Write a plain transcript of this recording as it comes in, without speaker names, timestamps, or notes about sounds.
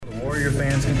Laker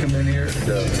fans can come in here,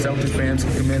 the Celtic fans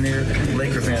can come in here,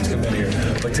 Laker fans come in here.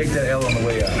 But take that L on the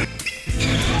way out.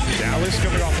 Dallas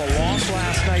coming off a loss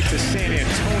last night to San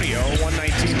Antonio,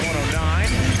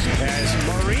 119-109, as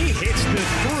Murray hits the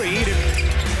three.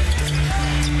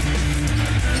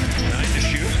 9 to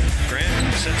shoot.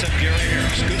 Grant sets up Gary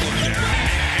Harris. Good look there.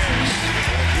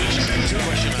 The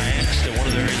question I asked to one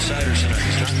of their insiders tonight.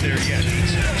 He's not there yet.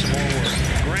 Needs some more work.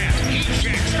 Grant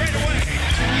shooting straight away.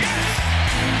 Yes!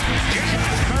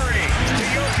 James Murray to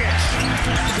Jokic.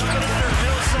 Double under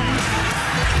Millsap.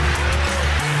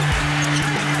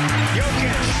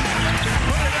 Jokic.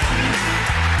 Put it up.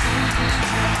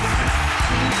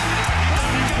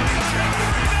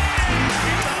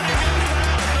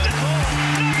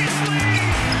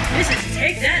 This is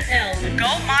Take That L on the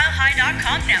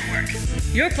GoMileHigh.com network.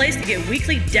 Your place to get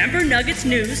weekly Denver Nuggets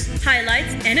news,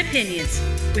 highlights, and opinions.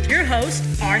 With your host,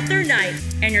 Arthur Knight,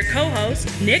 and your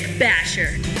co-host, Nick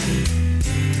Basher.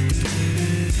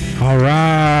 All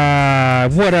right.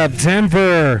 What up,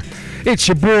 Denver? It's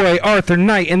your boy, Arthur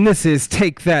Knight, and this is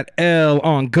Take That L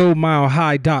on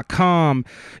GoMileHigh.com.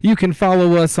 You can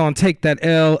follow us on Take That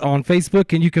L on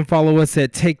Facebook, and you can follow us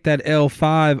at Take That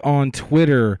L5 on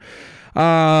Twitter.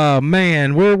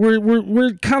 Man,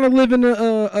 we're kind of living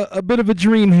a bit of a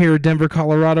dream here, Denver,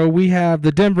 Colorado. We have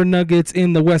the Denver Nuggets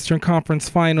in the Western Conference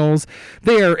Finals.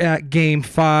 They are at Game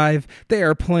 5. They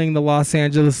are playing the Los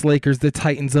Angeles Lakers, the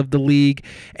Titans of the league,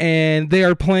 and they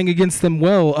are playing against them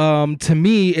well. To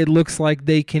me, it looks like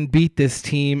they can beat this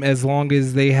team as long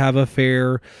as they have a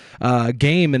fair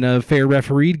game and a fair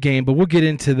refereed game, but we'll get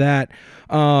into that.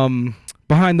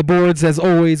 Behind the boards, as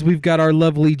always, we've got our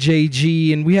lovely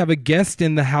JG, and we have a guest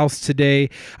in the house today.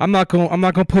 I'm not going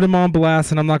to put him on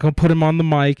blast, and I'm not going to put him on the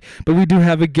mic, but we do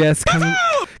have a guest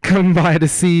coming by to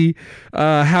see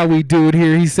how we do it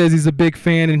here. He says he's a big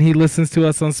fan, and he listens to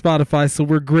us on Spotify, so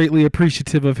we're greatly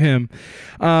appreciative of him.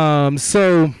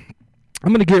 So I'm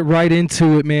going to get right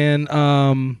into it, man.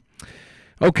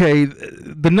 Okay,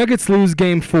 the Nuggets lose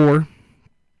Game 4,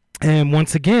 and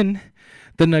once again,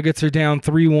 the Nuggets are down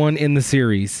 3-1 in the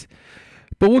series.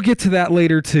 But we'll get to that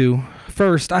later, too.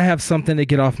 First, I have something to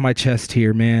get off my chest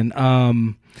here, man.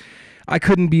 I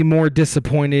couldn't be more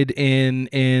disappointed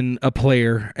in a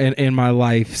player in my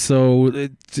life. So,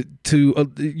 I'm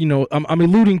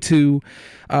alluding to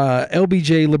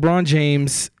LBJ, LeBron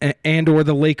James, and or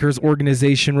the Lakers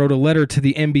organization wrote a letter to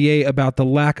the NBA about the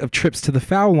lack of trips to the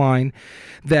foul line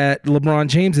that LeBron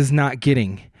James is not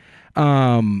getting.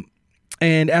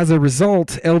 And as a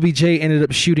result, LBJ ended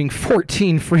up shooting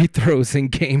 14 free throws in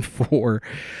Game 4.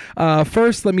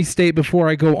 First, let me state before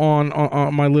I go on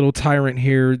my little tyrant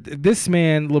here, this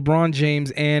man, LeBron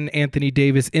James and Anthony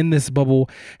Davis in this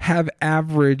bubble have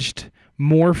averaged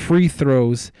more free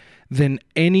throws than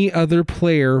any other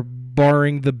player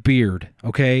barring the beard,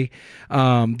 okay?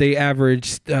 They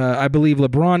averaged, I believe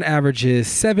LeBron averages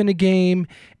 7 a game,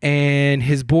 and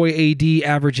his boy AD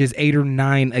averages 8 or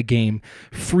 9 a game,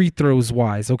 free throws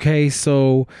wise, okay?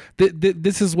 So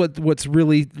this is what's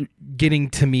really getting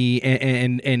to me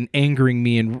and angering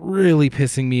me and really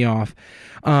pissing me off.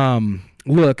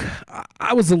 Look,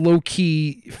 I was a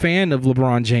low-key fan of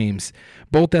LeBron James,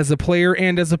 both as a player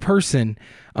and as a person.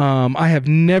 I have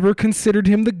never considered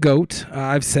him the GOAT.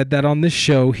 I've said that on this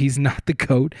show. He's not the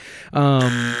GOAT.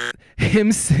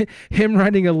 Him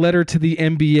writing a letter to the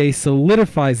NBA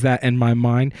solidifies that in my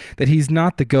mind, that he's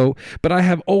not the GOAT. But I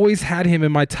have always had him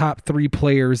in my top 3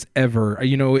 players ever.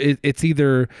 You know, it's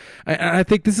either, I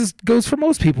think this goes for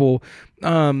most people.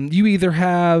 You either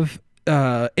have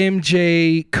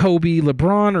MJ, Kobe,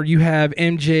 LeBron, or you have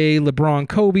MJ, LeBron,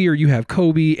 Kobe, or you have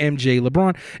Kobe, MJ,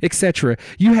 LeBron, etc.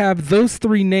 You have those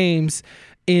 3 names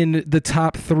in the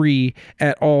top 3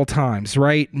 at all times,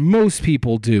 right? Most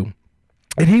people do.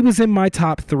 And he was in my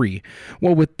top 3.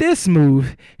 Well, with this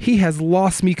move, he has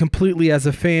lost me completely as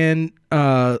a fan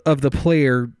of the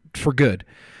player for good.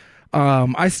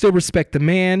 I still respect the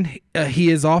man. He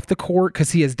is off the court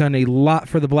because he has done a lot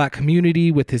for the black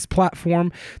community with his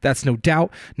platform. That's no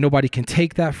doubt. Nobody can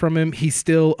take that from him. He's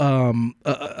still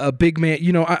a big man.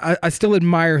 You know, I still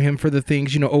admire him for the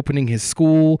things, you know, opening his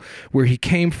school where he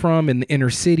came from in the inner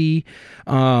city.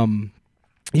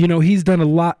 You know, he's done a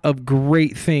lot of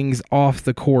great things off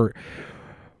the court.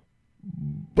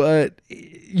 But,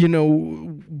 you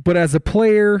know, but as a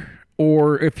player,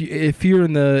 or if you're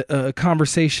in the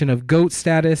conversation of GOAT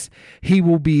status, he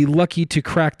will be lucky to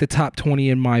crack the top 20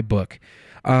 in my book.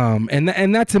 And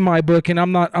that's in my book, and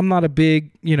I'm not a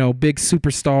big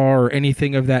superstar or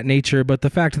anything of that nature. But the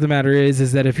fact of the matter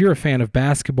is that if you're a fan of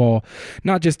basketball,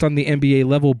 not just on the NBA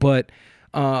level, but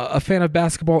a fan of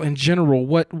basketball in general,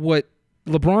 what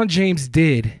LeBron James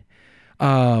did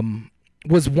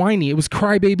was whiny. It was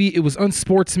crybaby. It was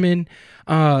unsportsman.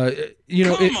 Come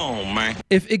on, man.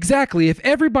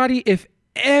 If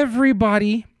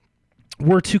everybody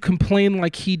were to complain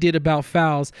like he did about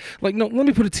fouls, let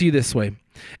me put it to you this way.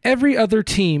 Every other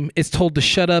team is told to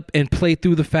shut up and play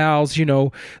through the fouls.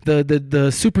 The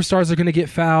superstars are going to get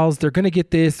fouls. They're going to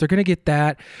get this. They're going to get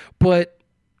that. But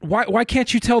why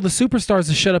can't you tell the superstars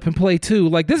to shut up and play too?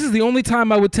 This is the only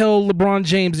time I would tell LeBron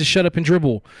James to shut up and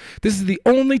dribble. This is the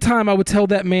only time I would tell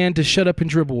that man to shut up and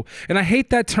dribble. And I hate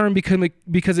that term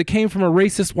because it came from a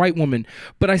racist white woman.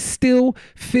 But I still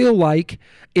feel like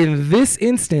in this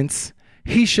instance,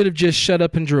 he should have just shut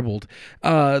up and dribbled.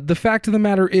 The fact of the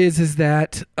matter is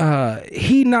that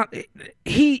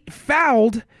he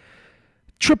fouled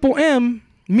Triple M,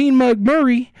 Mean Mug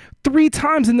Murray, 3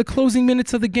 times in the closing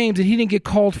minutes of the games, and he didn't get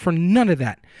called for none of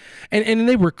that. And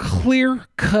they were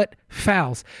clear-cut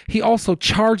fouls. He also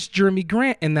charged Jeremy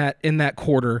Grant in that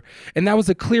quarter, and that was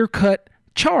a clear-cut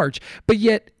charge. But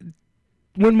yet,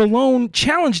 when Malone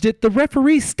challenged it, the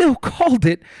referee still called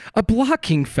it a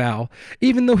blocking foul,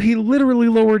 even though he literally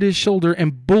lowered his shoulder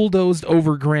and bulldozed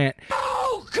over Grant.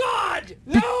 Oh, God!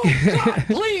 No! God,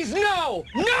 please, no!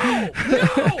 No!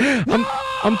 No!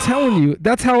 I'm telling you,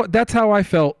 that's how I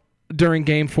felt during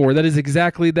Game 4. That is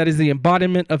the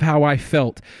embodiment of how I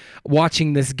felt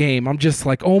watching this game. I'm just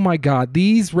like, oh my God,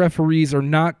 these referees are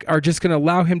just going to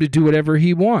allow him to do whatever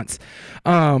he wants.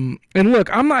 And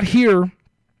look, I'm not here,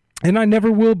 and I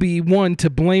never will be one to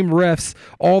blame refs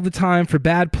all the time for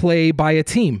bad play by a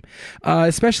team,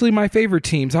 especially my favorite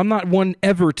teams. I'm not one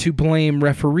ever to blame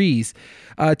referees.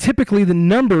 Typically, the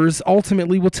numbers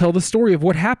ultimately will tell the story of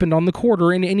what happened on the court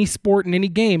or in any sport, in any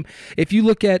game. If you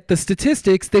look at the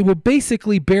statistics, they will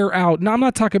basically bear out. Now, I'm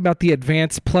not talking about the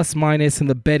advanced plus minus and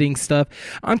the betting stuff.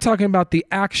 I'm talking about the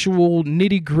actual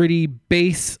nitty-gritty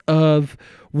base of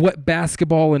what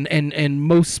basketball and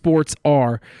most sports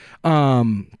are.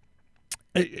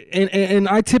 And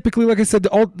I typically, like I said,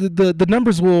 the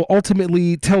numbers will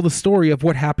ultimately tell the story of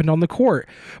what happened on the court.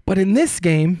 But in this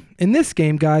game,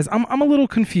 guys, I'm a little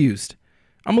confused.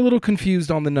 I'm a little confused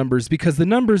on the numbers because the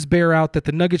numbers bear out that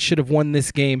the Nuggets should have won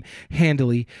this game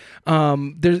handily.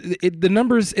 The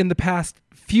numbers in the past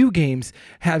few games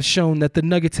have shown that the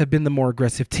Nuggets have been the more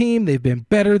aggressive team. They've been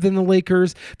better than the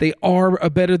Lakers. They are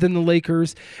better than the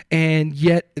Lakers, and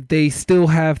yet they still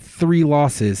have 3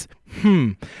 losses.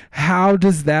 How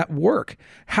does that work?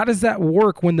 How does that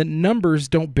work when the numbers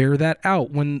don't bear that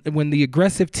out? When the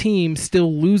aggressive team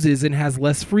still loses and has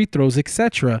less free throws,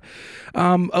 etc.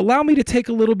 Allow me to take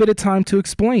a little bit of time to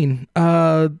explain.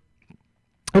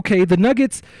 Okay, the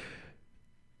Nuggets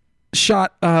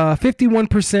shot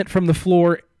 51% from the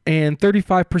floor and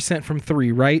 35% from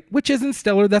 3, right? Which isn't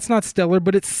stellar. That's not stellar,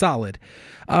 but it's solid.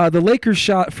 The Lakers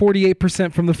shot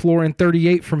 48% from the floor and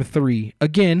 38% from 3.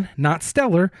 Again, not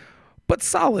stellar, but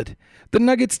solid. The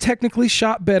Nuggets technically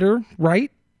shot better,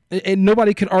 right? And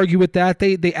nobody can argue with that.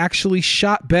 They actually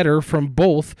shot better from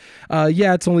both.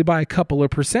 Yeah, it's only by a couple of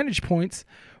percentage points,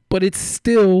 but it's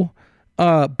still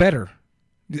better.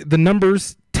 The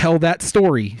numbers tell that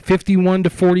story.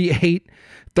 51-48,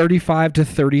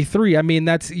 35-33. I mean,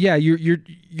 that's, yeah,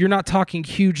 you're not talking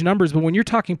huge numbers, but when you're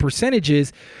talking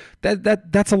percentages,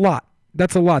 that's a lot.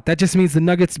 That's a lot. That just means the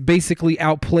Nuggets basically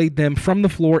outplayed them from the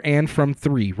floor and from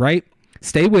 3, right?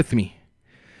 Stay with me.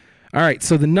 All right,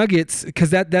 so the Nuggets,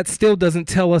 because that still doesn't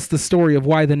tell us the story of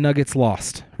why the Nuggets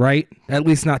lost, right? At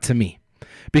least not to me.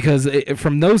 Because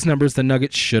from those numbers, the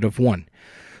Nuggets should have won.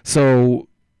 So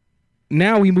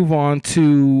now we move on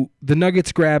to the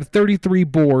Nuggets grab 33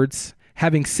 boards,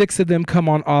 having 6 of them come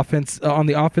on offense on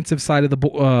the offensive side of the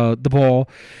ball,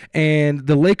 and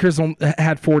the Lakers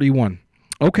had 41.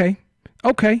 Okay.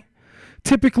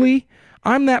 Typically,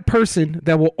 I'm that person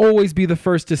that will always be the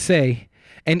first to say,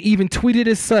 and even tweeted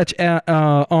as such at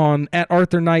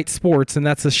Arthur Knight Sports, and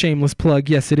that's a shameless plug,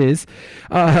 yes it is,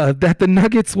 that the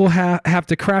Nuggets will have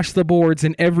to crash the boards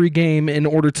in every game in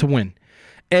order to win.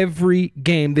 Every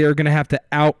game they're going to have to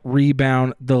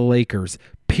out-rebound the Lakers,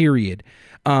 period.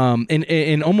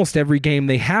 In almost every game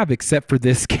they have except for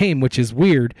this game, which is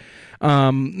weird.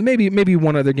 Maybe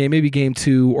one other game, maybe game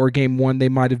 2 or game 1, they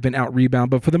might have been out-rebound,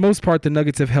 but for the most part, the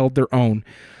Nuggets have held their own.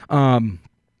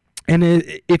 And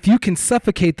if you can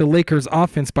suffocate the Lakers'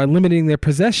 offense by limiting their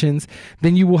possessions,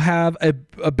 then you will have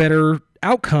a better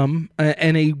outcome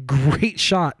and a great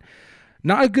shot.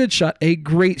 Not a good shot, a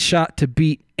great shot to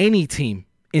beat any team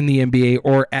in the NBA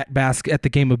or at the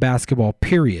game of basketball,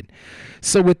 period.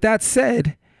 So with that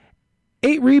said,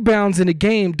 8 rebounds in a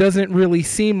game doesn't really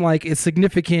seem like a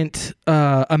significant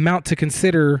amount to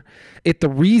consider it the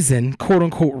reason, quote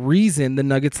unquote reason, the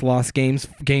Nuggets lost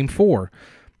game 4.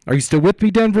 Are you still with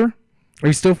me, Denver? Are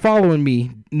you still following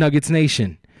me, Nuggets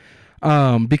Nation?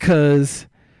 Because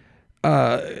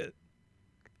the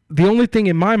only thing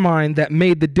in my mind that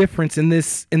made the difference in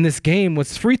this game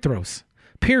was free throws,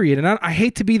 period. And I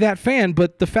hate to be that fan,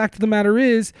 but the fact of the matter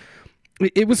is,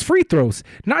 it was free throws,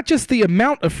 not just the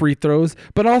amount of free throws,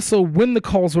 but also when the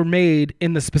calls were made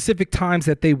in the specific times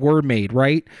that they were made,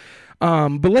 right?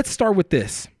 But let's start with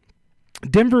this.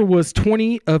 Denver was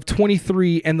 20 of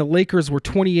 23, and the Lakers were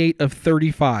 28 of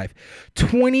 35.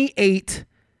 28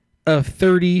 of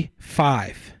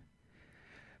 35.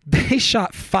 They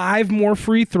shot 5 more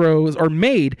free throws, or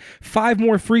made 5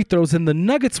 more free throws than the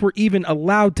Nuggets were even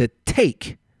allowed to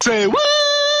take. Say what?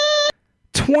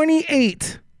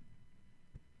 28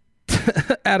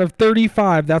 out of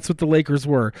 35, that's what the Lakers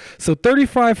were. So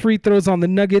 35 free throws on the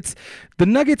Nuggets. The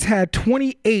Nuggets had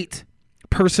 28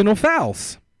 personal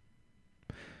fouls.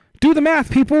 Do the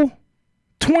math, people.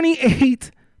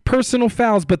 28 personal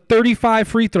fouls, but 35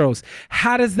 free throws.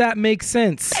 How does that make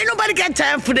sense? Ain't nobody got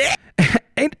time for that.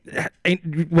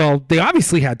 Well, they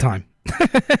obviously had time.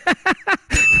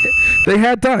 They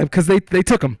had time because they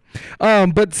took them.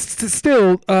 But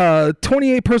still,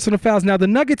 28 personal fouls. Now, the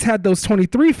Nuggets had those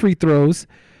 23 free throws,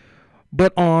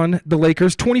 but on the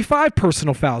Lakers, 25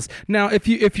 personal fouls. Now, if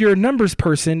you're a numbers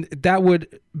person, that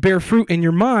would bear fruit in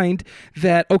your mind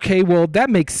that, okay, well, that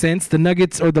makes sense. The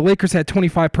Nuggets or the Lakers had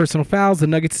 25 personal fouls. The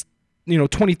Nuggets,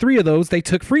 23 of those, they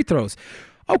took free throws.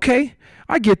 Okay,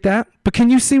 I get that. But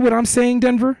can you see what I'm saying,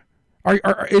 Denver?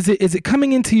 Is it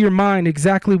coming into your mind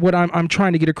exactly what I'm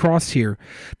trying to get across here?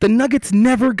 The Nuggets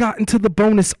never got into the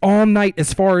bonus all night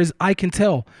as far as I can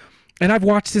tell. And I've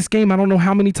watched this game I don't know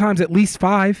how many times, at least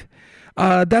 5.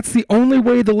 That's the only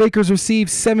way the Lakers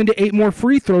received 7 to 8 more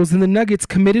free throws than the Nuggets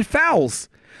committed fouls.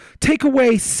 Take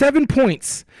away 7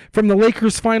 points from the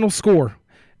Lakers' final score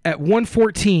at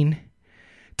 114.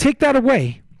 Take that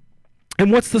away.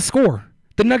 And what's the score?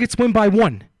 The Nuggets win by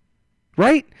 1.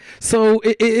 Right? So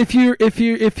if you're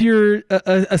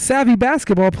a savvy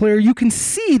basketball player, you can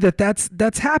see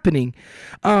that's happening.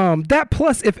 That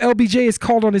plus, if LBJ is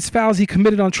called on his fouls he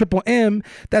committed on Triple M,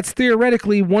 that's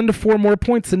theoretically 1 to 4 more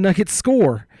points the Nuggets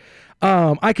score.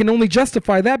 I can only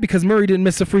justify that because Murray didn't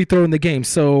miss a free throw in the game.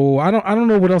 So I don't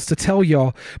know what else to tell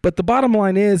y'all. But the bottom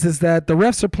line is that the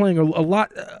refs are playing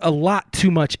a lot too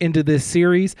much into this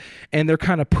series, and they're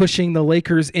kind of pushing the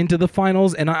Lakers into the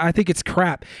finals. And I think it's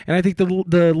crap. And I think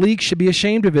the league should be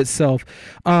ashamed of itself.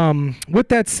 With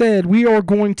that said, we are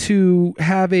going to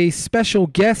have a special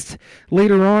guest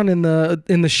later on in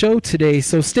the show today.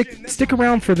 So stick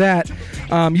around for that.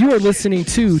 You are listening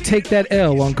to Take That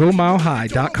L on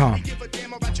GoMileHigh.com. Give a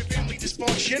damn about your family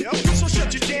dysfunction. So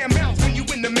shut your damn mouth when you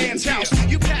in the man's house.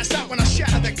 You passed out when I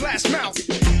shatter that glass mouth.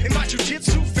 In my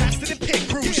jiu-jitsu, faster than pit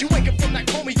crews. You wake up from that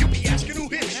coma, you be asking who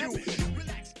hit you.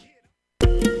 Relax,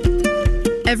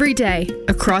 kid. Every day,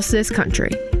 across this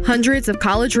country, hundreds of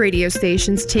college radio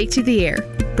stations take to the air,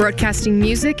 broadcasting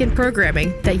music and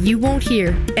programming that you won't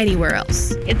hear anywhere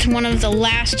else. It's one of the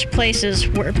last places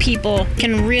where people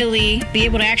can really be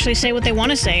able to actually say what they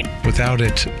want to say. Without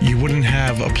it, you wouldn't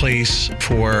have a place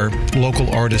for local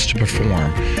artists to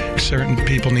perform. Certain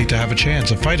people need to have a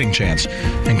chance, a fighting chance,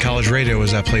 and college radio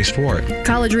is that place for it.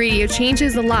 College radio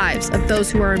changes the lives of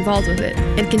those who are involved with it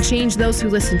and can change those who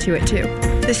listen to it too.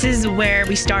 This is where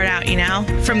we start out,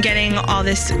 from getting all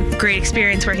this great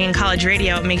experience working in college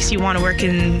radio. It makes you want to work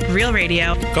in real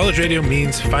radio. College radio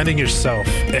means finding yourself.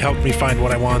 It helped me find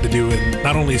what I wanted to do in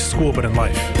not only school, but in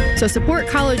life. So support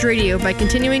college radio by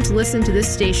continuing to listen to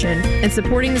this station and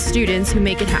supporting the students who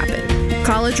make it happen.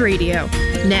 College radio,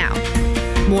 now,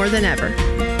 more than ever.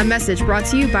 A message brought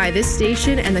to you by this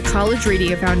station and the College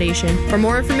Radio Foundation. For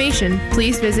more information,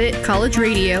 please visit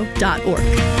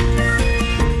collegeradio.org.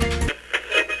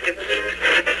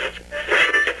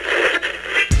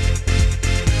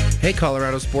 Hey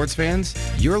Colorado sports fans,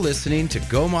 you're listening to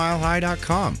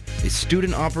GoMileHigh.com, a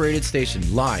student-operated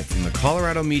station live from the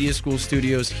Colorado Media School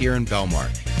studios here in Belmar,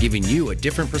 giving you a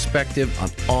different perspective on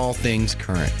all things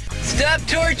current. Stop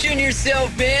torturing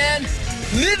yourself, man!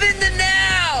 Live in the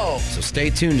now! So stay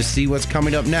tuned to see what's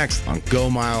coming up next on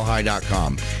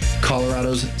GoMileHigh.com,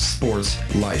 Colorado's sports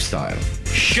lifestyle.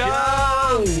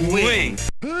 Showing!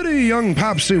 Hurry, young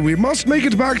Papsy, we must make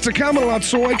it back to Camelot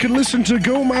so I can listen to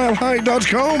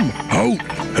GoMileHigh.com.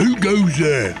 Who goes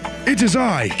there? It is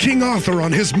I, King Arthur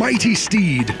on his mighty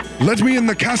steed. Let me in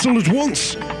the castle at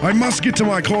once. I must get to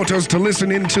my quarters to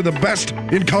listen in to the best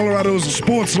in Colorado's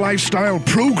sports lifestyle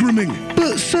programming.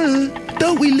 But, sir,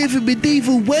 Don't we live in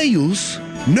medieval Wales?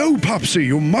 No, Popsy,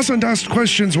 you mustn't ask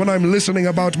questions when I'm listening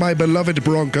about my beloved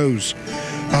Broncos.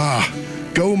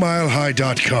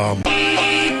 GoMileHigh.com.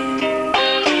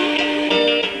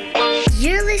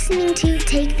 You're listening to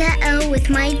Take That L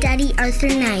with my daddy, Arthur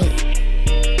Knight.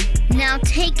 Now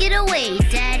take it away,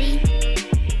 Daddy.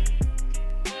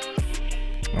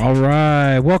 All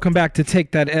right, welcome back to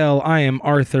Take That L. I am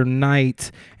Arthur Knight,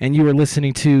 and you are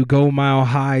listening to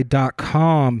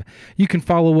GoMileHigh.com. You can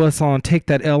follow us on Take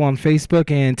That L on Facebook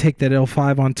and Take That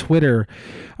L5 on Twitter.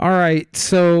 All right,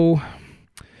 so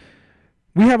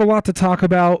we have a lot to talk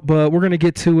about, but we're going to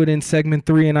get to it in segment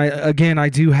 3. And I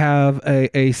do have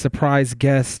a surprise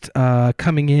guest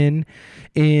coming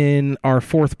in our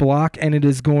 4th block, and it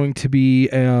is going to be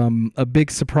a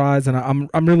big surprise, and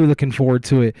I'm really looking forward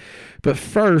to it. But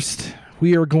first,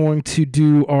 we are going to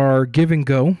do our give and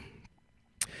go.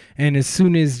 And as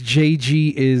soon as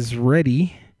JG is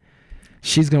ready,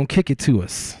 she's going to kick it to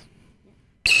us.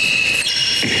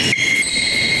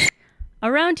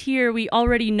 Around here, we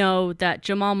already know that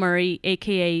Jamal Murray,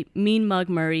 a.k.a. Mean Mug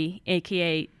Murray,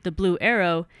 a.k.a. the Blue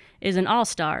Arrow, is an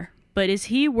all-star. But is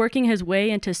he working his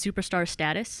way into superstar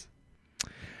status?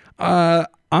 I'm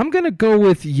going to go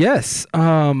with yes.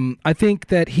 I think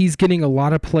that he's getting a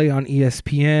lot of play on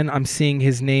ESPN. I'm seeing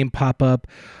his name pop up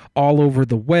all over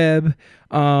the web.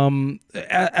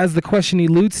 As the question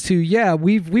alludes to, yeah,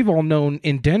 we've all known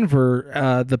in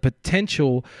Denver the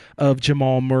potential of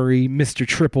Jamal Murray, Mr.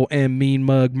 Triple M Mean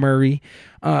Mug Murray.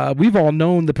 We've all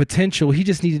known the potential. He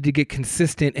just needed to get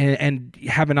consistent and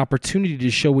have an opportunity to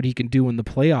show what he can do in the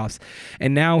playoffs.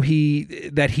 And now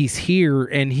he's here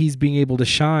and he's being able to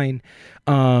shine.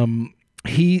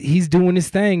 He's doing his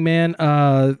thing,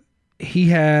 man. He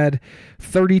had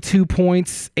 32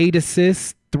 points, 8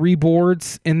 assists, 3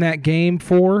 boards in that game.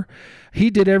 He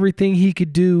did everything he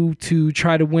could do to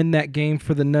try to win that game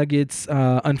for the Nuggets.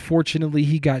 Unfortunately,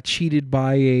 he got cheated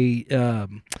by a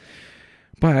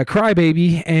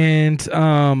crybaby, and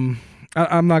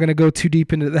I'm not going to go too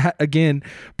deep into that again,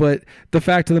 but the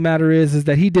fact of the matter is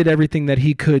that he did everything that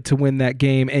he could to win that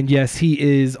game, and yes, he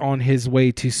is on his way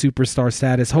to superstar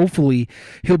status. Hopefully,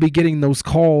 he'll be getting those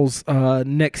calls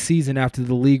next season after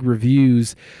the league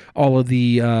reviews all of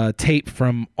the tape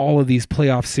from all of these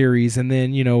playoff series, and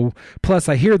then, plus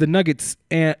I hear the Nuggets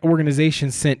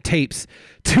organization sent tapes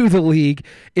to the league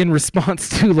in response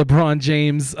to LeBron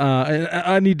James.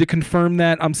 I need to confirm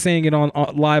that. I'm saying it on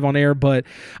live on air, but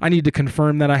I need to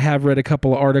confirm that. I have read a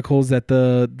couple of articles that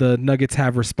the Nuggets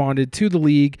have responded to the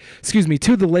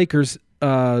Lakers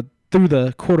through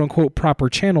the quote-unquote proper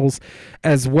channels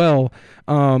as well.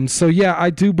 So yeah, I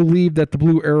do believe that the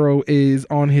Blue Arrow is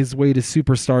on his way to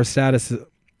superstar status,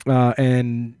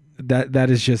 and that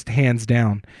is just hands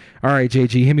down. All right,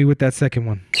 JG, hit me with that second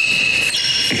one.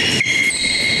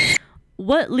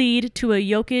 What lead to a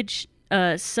Jokic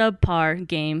subpar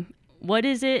game? What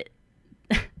is it?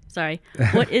 Sorry.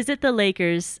 What is it the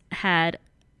Lakers had?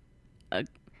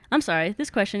 I'm sorry. This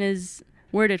question is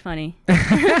worded funny.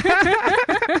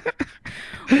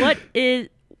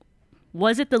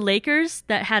 Was it the Lakers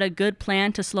that had a good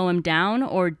plan to slow him down,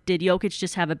 or did Jokic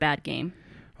just have a bad game?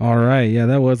 All right. Yeah,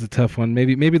 that was a tough one.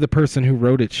 Maybe the person who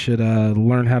wrote it should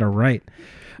learn how to write.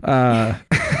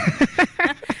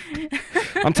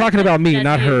 I'm talking about me, That's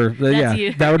not you. her. That's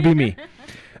you. That would be me.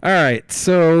 All right.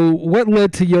 So what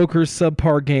led to Jokic's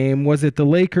subpar game? Was it the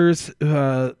Lakers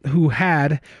who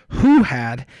had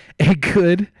a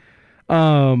good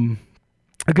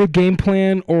game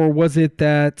plan, or was it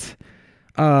that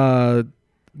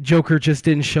Joker just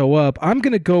didn't show up? I'm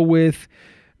gonna go with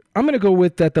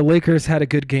that the Lakers had a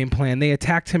good game plan. They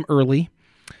attacked him early.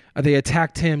 They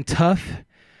attacked him tough.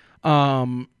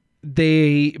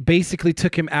 They basically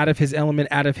took him out of his element,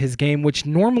 out of his game, which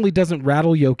normally doesn't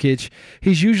rattle Jokic.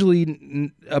 He's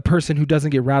usually a person who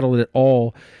doesn't get rattled at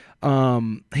all.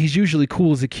 He's usually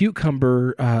cool as a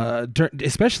cucumber,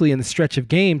 especially in the stretch of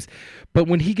games. But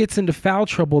when he gets into foul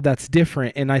trouble, that's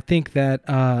different. And I think that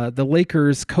the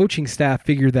Lakers coaching staff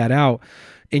figured that out.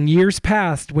 In years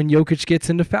past, when Jokic gets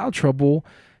into foul trouble,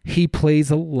 he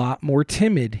plays a lot more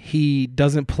timid. He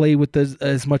doesn't play with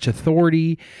as much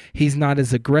authority. He's not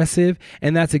as aggressive.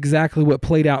 And that's exactly what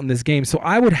played out in this game. So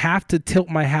I would have to tilt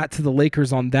my hat to the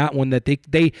Lakers on that one, that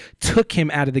they took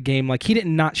him out of the game. Like, he did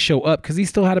not show up because he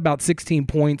still had about 16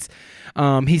 points.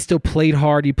 He still played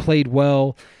hard. He played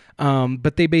well.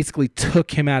 But they basically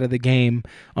took him out of the game,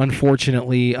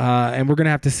 unfortunately. And we're going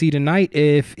to have to see tonight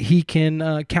if he can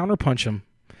counterpunch him.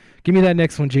 Give me that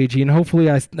next one, JG, and hopefully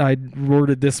I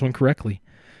worded this one correctly.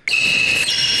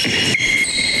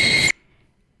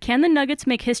 Can the Nuggets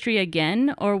make history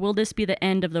again, or will this be the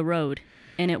end of the road?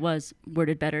 And it was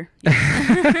worded better.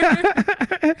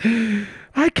 I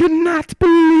cannot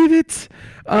believe it.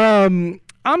 I'm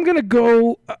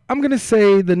gonna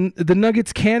say the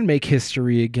Nuggets can make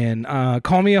history again.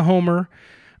 Call me a homer.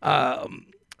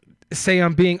 Say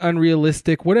I'm being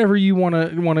unrealistic, whatever you want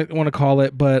to call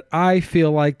it, but I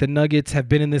feel like the Nuggets have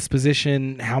been in this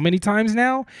position how many times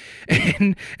now?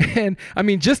 And I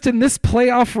mean, just in this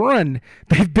playoff run,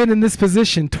 they've been in this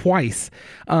position twice.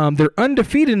 They're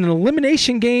undefeated in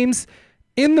elimination games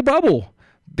in the bubble.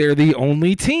 They're the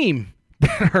only team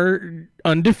that are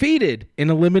undefeated in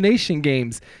elimination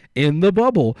games in the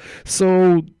bubble.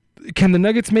 So can the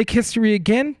Nuggets make history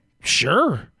again?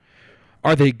 Sure.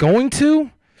 Are they going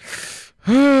to?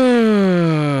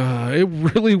 It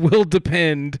really will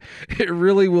depend. It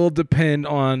really will depend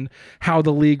on how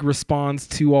the league responds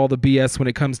to all the BS when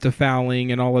it comes to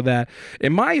fouling and all of that.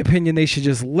 In my opinion, they should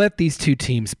just let these two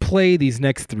teams play these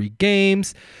next 3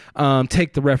 games,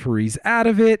 take the referees out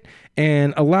of it,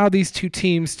 and allow these two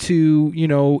teams to,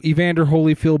 Evander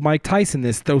Holyfield, Mike Tyson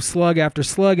this, throw slug after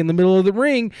slug in the middle of the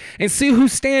ring and see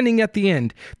who's standing at the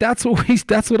end. That's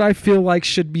what I feel like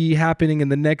should be happening in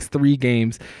the next 3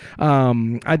 games.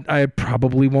 I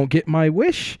probably won't get my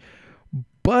wish,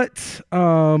 but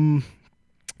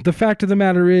the fact of the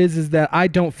matter is that I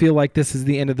don't feel like this is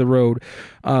the end of the road.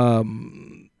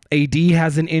 AD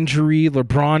has an injury.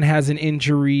 LeBron has an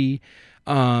injury.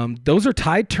 Those are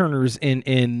tide turners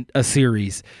in a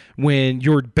series. When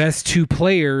your best 2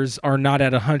 players are not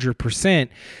at 100%,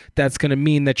 that's going to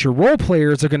mean that your role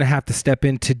players are going to have to step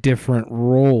into different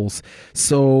roles.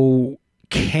 So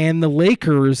can the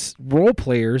Lakers role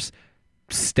players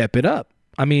step it up?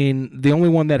 I mean, the only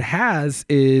one that has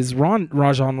is Rajon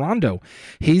Rondo.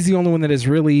 He's the only one that has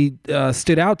really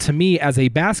stood out to me as a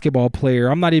basketball player.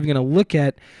 I'm not even going to look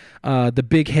at the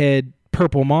big head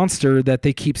purple monster that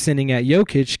they keep sending at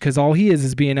Jokic, because all he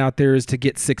is being out there is to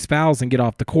get 6 fouls and get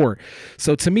off the court.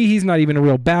 So to me, he's not even a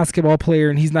real basketball player,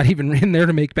 and he's not even in there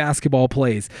to make basketball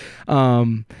plays.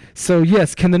 So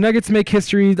yes, can the Nuggets make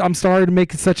history? I'm sorry to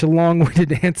make it such a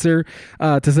long-winded answer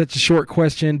to such a short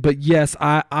question, but yes,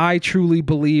 I truly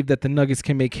believe that the Nuggets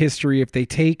can make history if they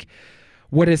take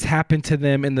what has happened to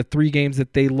them in the 3 games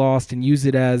that they lost and use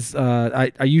it as,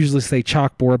 I usually say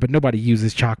chalkboard, but nobody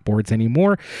uses chalkboards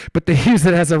anymore, but they use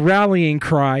it as a rallying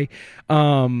cry,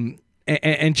 and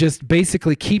just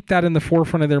basically keep that in the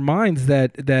forefront of their minds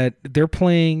that they're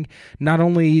playing not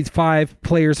only 5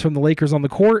 players from the Lakers on the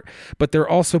court, but they're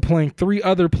also playing 3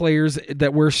 other players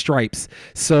that wear stripes.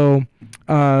 So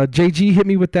JG, hit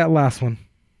me with that last one.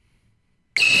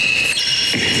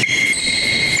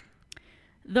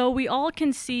 Though we all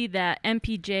can see that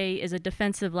MPJ is a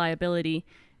defensive liability,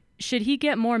 should he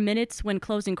get more minutes when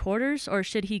closing quarters, or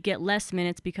should he get less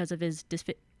minutes because of his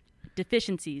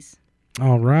deficiencies?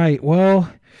 All right.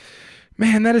 Well,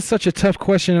 man, that is such a tough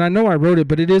question. And I know I wrote it,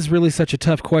 but it is really such a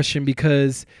tough question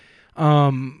because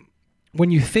when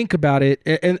you think about it,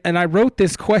 and I wrote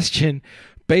this question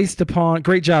based upon,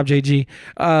 great job, JG.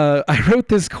 I wrote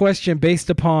this question based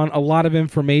upon a lot of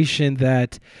information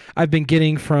that I've been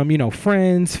getting from,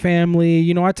 friends,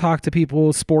 family. I talk to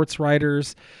people, sports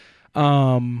writers,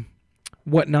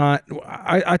 whatnot.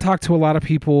 I talk to a lot of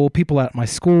people at my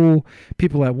school,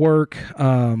 people at work,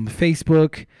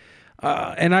 Facebook.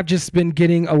 And I've just been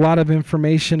getting a lot of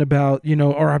information about,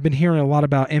 or I've been hearing a lot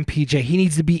about MPJ. He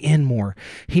needs to be in more.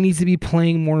 He needs to be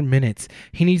playing more minutes.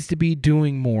 He needs to be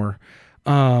doing more.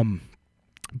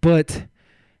 But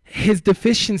his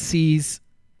deficiencies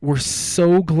were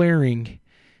so glaring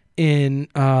in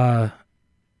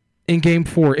Game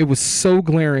 4. It was so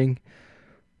glaring.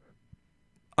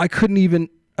 I couldn't even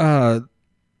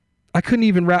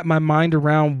wrap my mind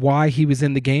around why he was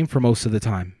in the game for most of the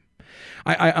time.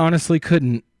 I honestly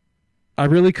couldn't. I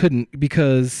really couldn't,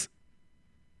 because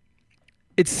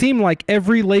it seemed like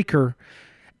every Laker,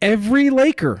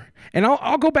 and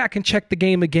I'll go back and check the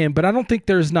game again, but I don't think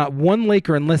there's not one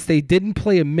Laker, unless they didn't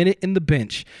play a minute in the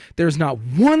bench, there's not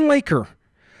one Laker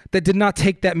that did not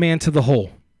take that man to the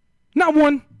hole. Not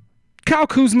one. Kyle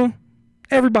Kuzma,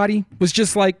 everybody was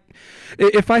just like,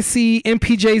 if I see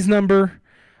MPJ's number,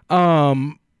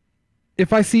 then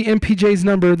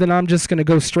I'm just going to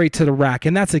go straight to the rack.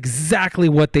 And that's exactly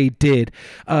what they did.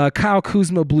 Kyle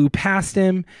Kuzma blew past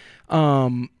him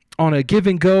on a give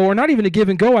and go, or not even a give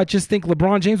and go. I just think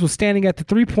LeBron James was standing at the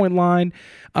 3-point line,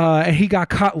 and he got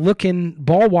caught looking,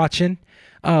 ball watching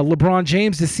LeBron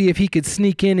James to see if he could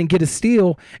sneak in and get a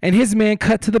steal, and his man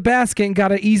cut to the basket and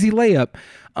got an easy layup.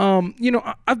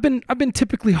 I've been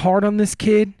typically hard on this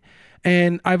kid,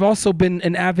 and I've also been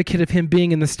an advocate of him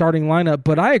being in the starting lineup,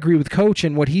 but I agree with Coach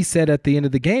and what he said at the end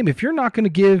of the game. If you're not going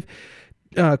to give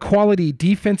quality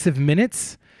defensive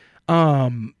minutes,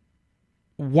 why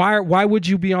would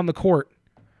you be on the court?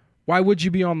 Why would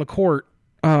you be on the court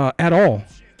at all?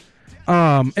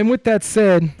 And with that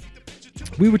said,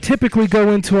 we would typically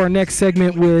go into our next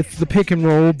segment with the pick and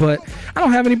roll, but I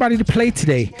don't have anybody to play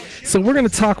today. So we're going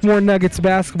to talk more Nuggets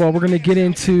basketball. We're going to get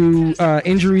into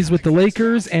injuries with the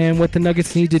Lakers and what the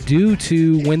Nuggets need to do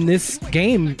to win this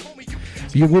game.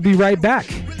 We'll be right back.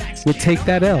 We'll Take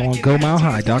That L on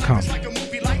GoMileHigh.com.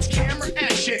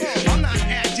 I'm not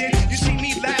acting. You see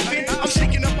me laughing. I'm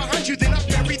sneaking up behind you, then I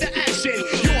bury the action.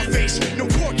 Your face, no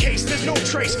court case, there's no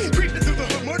trace. Creeping through the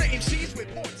hood, murder MCs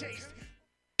with poor taste.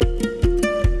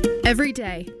 Every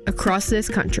day, across this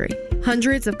country,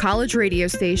 hundreds of college radio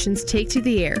stations take to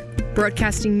the air,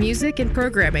 broadcasting music and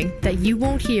programming that you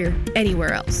won't hear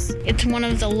anywhere else. It's one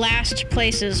of the last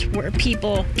places where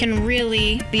people can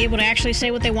really be able to actually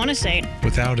say what they want to say.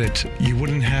 Without it, you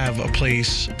wouldn't have a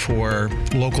place for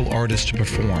local artists to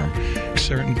perform.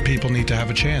 Certain people need to have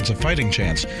a chance, a fighting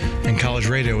chance, and college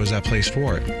radio is that place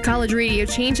for it. College radio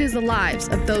changes the lives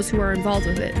of those who are involved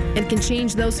with it and can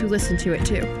change those who listen to it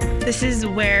too. This is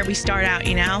where we start out,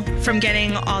 from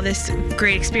getting all this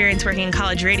great experience working in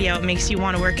college radio. It makes you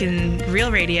want to work in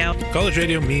real radio. College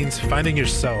radio means finding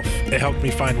yourself. It helped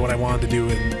me find what I wanted to do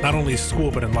in not only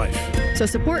school but in life. So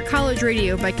support college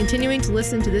radio by continuing to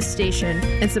listen to this station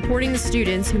and supporting the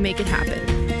students who make it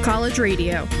happen. College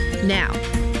radio, now,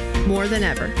 more than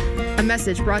ever. A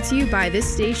message brought to you by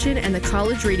this station and the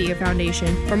College Radio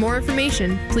Foundation. For more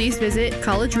information, please visit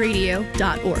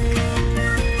collegeradio.org.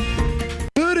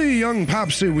 Young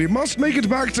Papsy, we must make it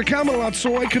back to Camelot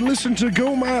so I can listen to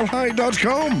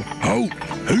GoMileHigh.com. Oh,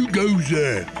 who goes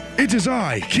there? It is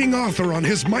I, King Arthur on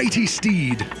his mighty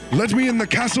steed. Let me in the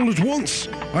castle at once.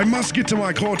 I must get to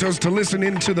my quarters to listen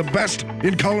in to the best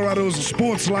in Colorado's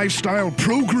sports lifestyle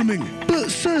programming.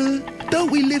 But sir,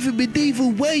 don't we live in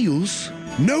medieval Wales?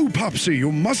 No, Popsy,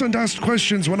 you mustn't ask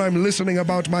questions when I'm listening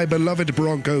about my beloved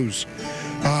Broncos.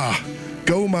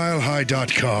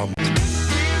 GoMileHigh.com.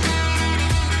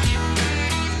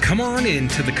 Come on in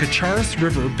to the Cacharis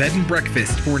River Bed and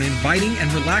Breakfast for an inviting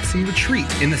and relaxing retreat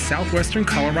in the southwestern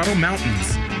Colorado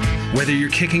mountains. Whether you're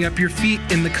kicking up your feet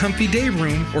in the comfy day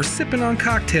room or sipping on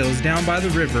cocktails down by the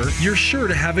river, you're sure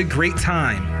to have a great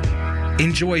time.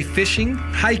 Enjoy fishing,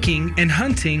 hiking, and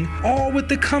hunting, all with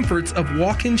the comforts of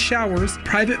walk-in showers,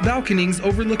 private balconies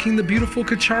overlooking the beautiful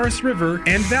Cacharis River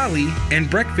and Valley, and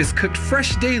breakfast cooked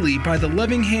fresh daily by the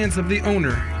loving hands of the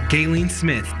owner, Galen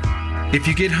Smith. If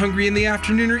you get hungry in the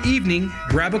afternoon or evening,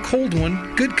 grab a cold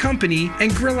one, good company,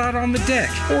 and grill out on the deck.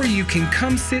 Or you can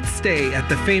come stay at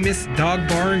the famous Dog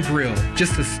Bar and Grill,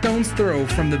 just a stone's throw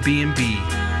from the B&B.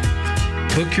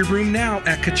 Book your room now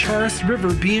at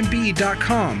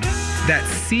CacharisRiverBnB.com.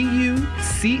 That's CUCHARAS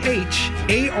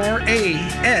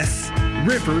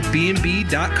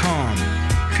RiverBnB.com.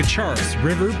 Cacharis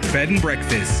River Bed and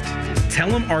Breakfast. Tell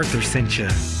them Arthur sent you.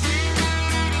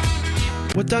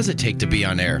 What does it take to be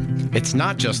on air? It's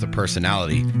not just a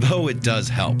personality, though it does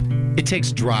help. It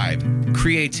takes drive,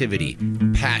 creativity,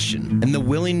 passion, and the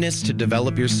willingness to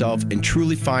develop yourself and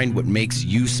truly find what makes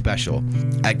you special.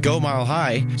 At Go Mile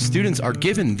High, students are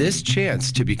given this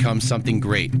chance to become something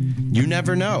great. You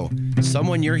never know.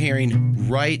 Someone you're hearing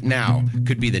right now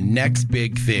could be the next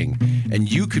big thing,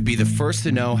 and you could be the first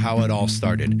to know how it all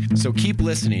started. So keep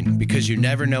listening, because you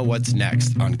never know what's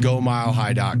next on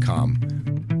GoMileHigh.com.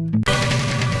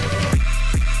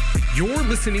 You're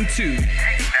listening to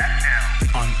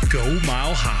on Go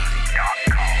Mile High.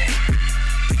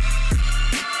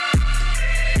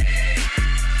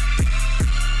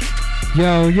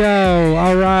 Yo,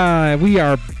 all right, we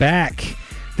are back.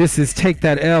 This is Take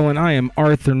That L, and I am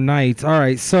Arthur Knight. All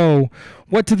right, so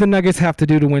what do the Nuggets have to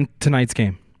do to win tonight's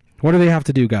game? What do they have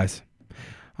to do, guys?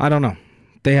 I don't know.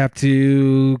 They have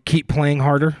to keep playing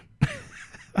harder.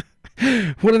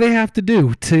 What do they have to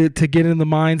do to get in the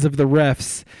minds of the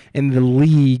refs in the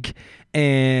league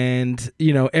and,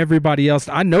 everybody else?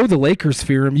 I know the Lakers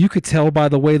fear him. You could tell by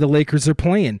the way the Lakers are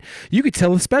playing. You could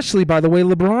tell especially by the way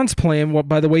LeBron's playing,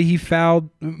 by the way he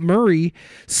fouled Murray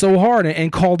so hard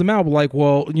and called him out. Like,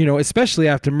 especially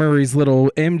after Murray's little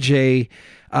MJ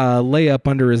layup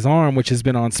under his arm, which has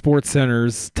been on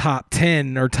SportsCenter's top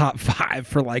 10 or top 5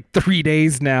 for like 3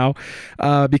 days now,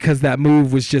 because that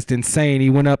move was just insane. He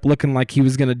went up looking like he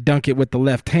was going to dunk it with the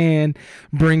left hand,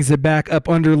 brings it back up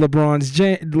under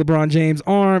LeBron James'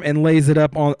 arm and lays it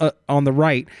up on the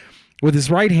right with his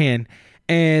right hand.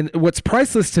 And what's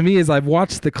priceless to me is I've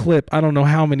watched the clip, I don't know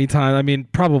how many times, I mean,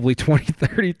 probably 20,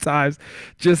 30 times,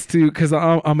 just to, because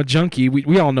I'm a junkie.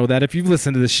 We all know that. If you've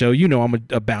listened to this show, you know I'm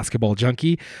a basketball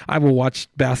junkie. I will watch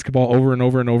basketball over and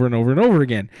over and over and over and over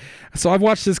again. So I've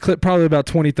watched this clip probably about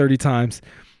 20, 30 times.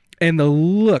 And the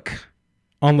look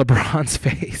on LeBron's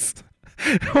face.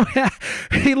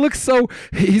 He looks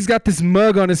he's got this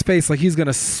mug on his face like he's going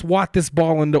to swat this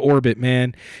ball into orbit,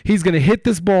 man. He's going to hit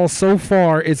this ball so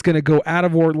far, it's going to go out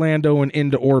of Orlando and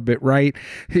into orbit, right?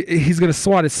 He's going to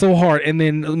swat it so hard. And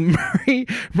then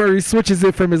Murray switches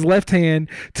it from his left hand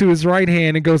to his right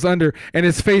hand and goes under. And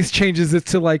his face changes it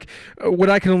to like what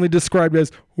I can only describe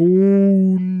as,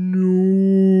 oh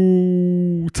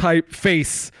no type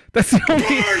face. That's the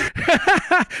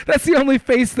only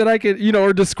face that I could,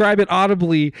 or describe it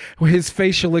audibly, his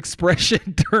facial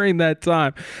expression during that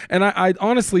time. And I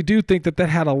honestly do think that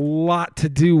had a lot to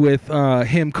do with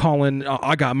him calling,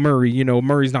 I got Murray.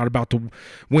 Murray's not about to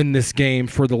win this game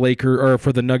for the Lakers or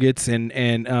for the Nuggets. And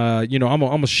I'm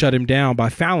going to shut him down by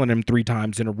fouling him 3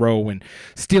 times in a row and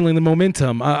stealing the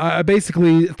momentum. I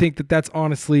basically think that that's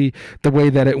honestly the way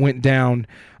that it went down.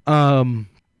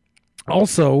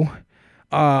 Also,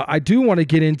 I do want to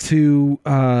get into,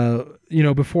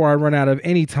 before I run out of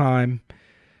any time,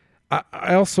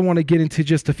 I also want to get into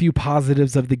just a few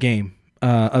positives of the game,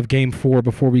 of Game 4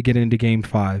 before we get into Game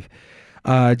 5.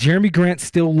 Jeremy Grant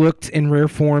still looked in rare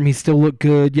form. He still looked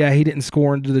good. Yeah, he didn't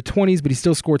score into the 20s, but he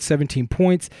still scored 17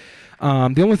 points.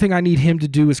 The only thing I need him to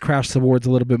do is crash the boards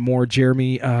a little bit more.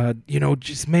 Jeremy, I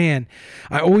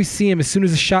always see him as soon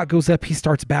as a shot goes up, he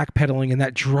starts backpedaling, and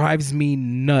that drives me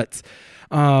nuts.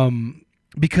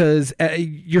 Because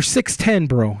you're 6'10",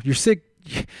 bro. You're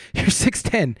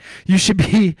 6'10". You should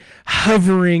be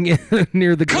hovering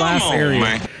near the glass area.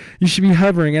 Man. You should be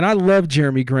hovering. And I love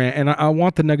Jeremy Grant, and I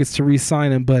want the Nuggets to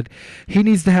re-sign him, but he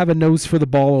needs to have a nose for the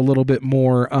ball a little bit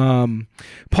more.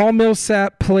 Paul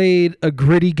Millsap played a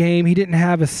gritty game. He didn't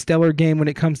have a stellar game when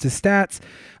it comes to stats.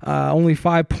 Only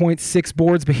 5 points, 6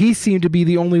 boards, but he seemed to be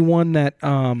the only one that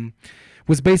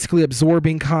was basically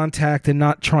absorbing contact and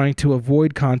not trying to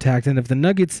avoid contact. And if the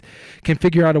Nuggets can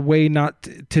figure out a way not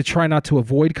to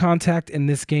avoid contact in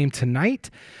this game tonight,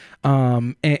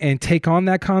 and take on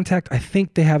that contact, I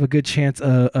think they have a good chance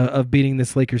of beating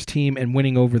this Lakers team and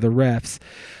winning over the refs.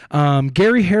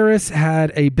 Gary Harris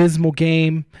had a abysmal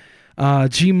game.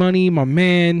 G-Money, my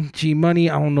man, G-Money,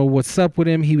 I don't know what's up with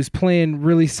him. He was playing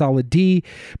really solid D,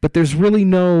 but there's really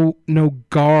no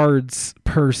guards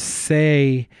per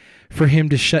se for him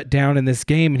to shut down in this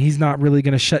game, and he's not really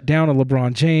going to shut down a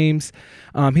LeBron James.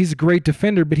 He's a great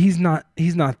defender, but he's not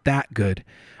that good.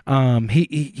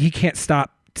 He can't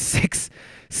stop 6'8",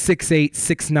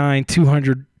 6'9",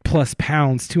 200 plus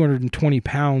pounds, 220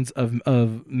 pounds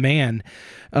of man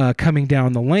coming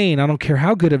down the lane. I don't care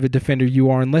how good of a defender you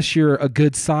are, unless you're a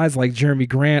good size like Jeremy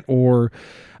Grant or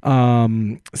say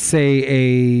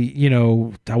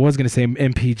I was going to say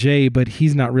MPJ, but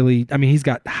he's not really, he's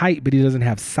got height, but he doesn't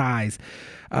have size.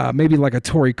 Maybe like a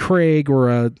Torrey Craig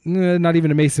or not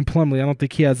even a Mason Plumlee. I don't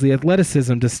think he has the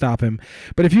athleticism to stop him.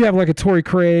 But if you have like a Torrey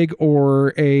Craig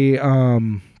or a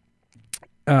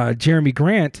Jeremy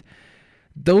Grant,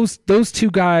 those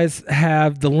two guys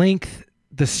have the length,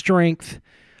 the strength,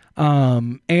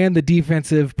 and the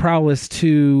defensive prowess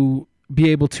to be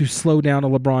able to slow down a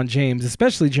LeBron James,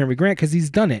 especially Jeremy Grant, because he's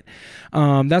done it.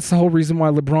 That's the whole reason why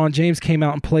LeBron James came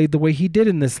out and played the way he did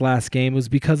in this last game, was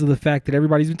because of the fact that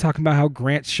everybody's been talking about how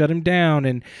Grant shut him down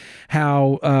and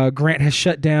how Grant has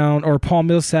shut down, or Paul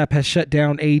Millsap has shut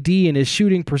down AD, and his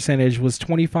shooting percentage was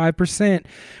 25%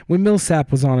 when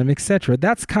Millsap was on him, etc.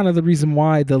 That's kind of the reason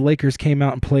why the Lakers came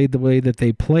out and played the way that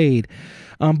they played.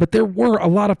 But there were a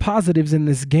lot of positives in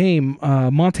this game.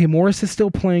 Monte Morris is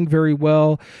still playing very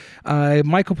well.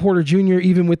 Michael Porter Jr.,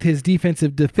 even with his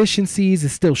defensive deficiencies,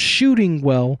 is still shooting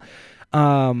well.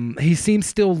 He seems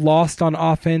still lost on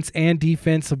offense and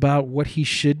defense about what he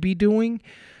should be doing.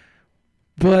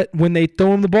 But when they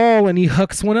throw him the ball and he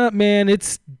hooks one up, man,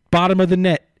 it's bottom of the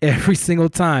net every single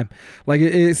time. Like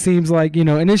it seems like,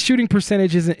 and his shooting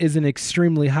percentage isn't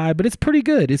extremely high, but it's pretty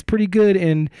good. It's pretty good,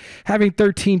 and having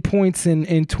 13 points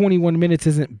in 21 minutes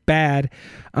isn't bad.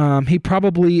 He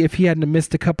probably, if he hadn't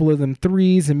missed a couple of them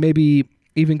threes and maybe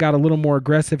even got a little more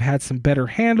aggressive, had some better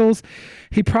handles,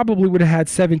 he probably would have had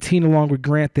 17 along with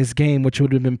Grant this game, which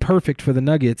would have been perfect for the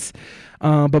Nuggets.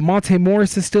 But Monte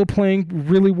Morris is still playing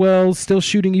really well, still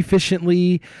shooting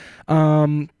efficiently.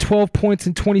 12 points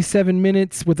in 27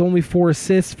 minutes with only 4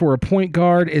 assists for a point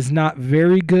guard is not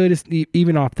very good,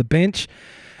 even off the bench.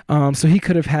 So he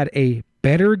could have had a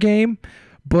better game.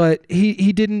 but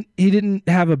he didn't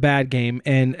have a bad game.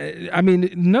 And I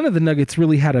mean, none of the Nuggets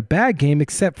really had a bad game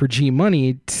except for G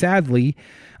Money, sadly,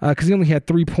 because he only had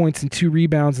 3 points and 2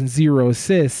 rebounds and 0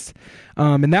 assists.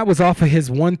 And that was off of his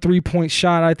 1 3-point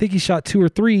shot. I think he shot 2 or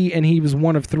 3, and he was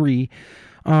 1 of 3,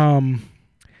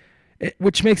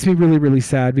 which makes me really, really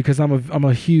sad because I'm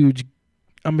a huge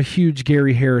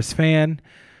Gary Harris fan.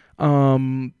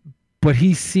 But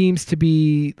he seems to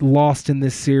be lost in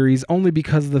this series only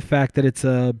because of the fact that it's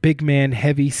a big man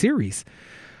heavy series.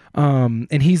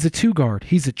 And he's a 2-guard.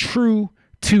 He's a true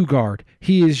 2-guard.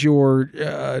 He is your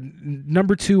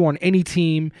number 2 on any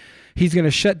team. He's going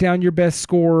to shut down your best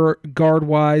scorer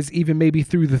guard-wise, even maybe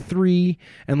through the 3,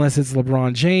 unless it's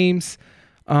LeBron James.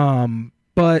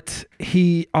 But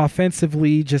he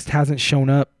offensively just hasn't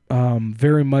shown up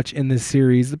very much in this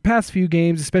series. The past few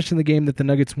games, especially in the game that the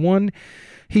Nuggets won,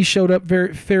 he showed up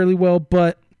fairly well,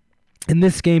 but in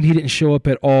this game, he didn't show up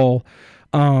at all.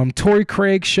 Torrey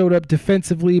Craig showed up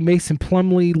defensively. Mason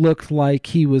Plumlee looked like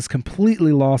he was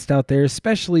completely lost out there,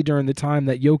 especially during the time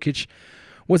that Jokic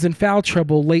was in foul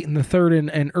trouble late in the third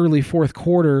and early fourth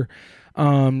quarter.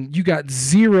 You got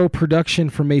 0 production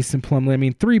from Mason Plumlee. I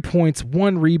mean, 3 points,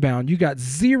 1 rebound. You got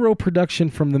 0 production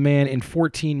from the man in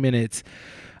 14 minutes.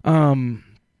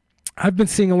 I've been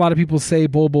seeing a lot of people say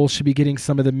Bol should be getting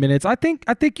some of the minutes. I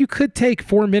think you could take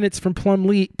 4 minutes from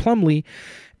Plumlee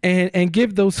and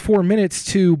give those 4 minutes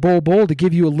to Bol to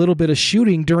give you a little bit of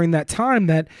shooting during that time,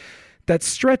 that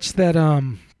stretch that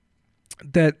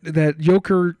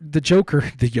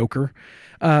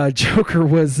Joker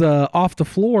was off the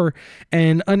floor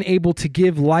and unable to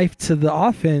give life to the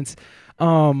offense.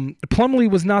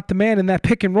 Plumlee was not the man in that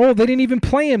pick and roll. They didn't even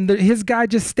play him. His guy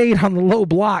just stayed on the low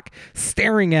block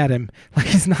staring at him like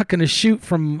he's not going to shoot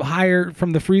from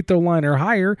the free throw line or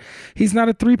higher. He's not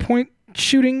a 3-point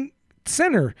shooting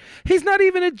center. He's not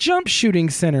even a jump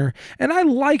shooting center. And I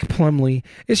like Plumlee.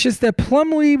 It's just that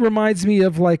Plumlee reminds me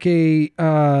of like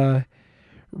a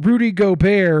Rudy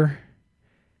Gobert.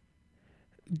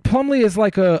 Plumlee is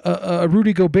like a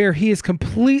Rudy Gobert. He is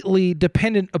completely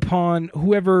dependent upon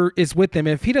whoever is with him.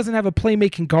 If he doesn't have a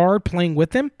playmaking guard playing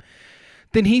with him,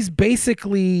 then he's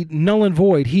basically null and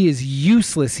void. He is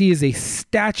useless. He is a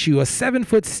statue, a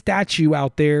 7-foot statue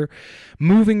out there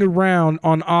moving around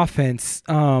on offense.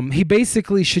 He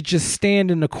basically should just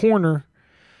stand in the corner.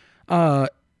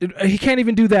 He can't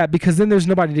even do that because then there's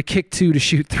nobody to kick to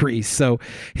shoot 3s. So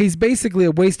he's basically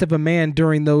a waste of a man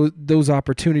during those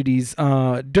opportunities.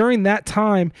 During that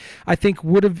time, I think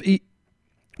would have,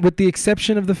 with the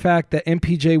exception of the fact that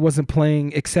MPJ wasn't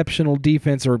playing exceptional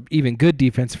defense or even good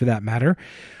defense for that matter,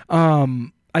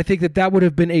 I think that would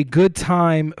have been a good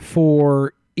time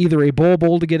for either a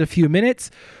Bol to get a few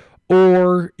minutes,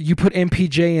 or you put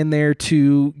MPJ in there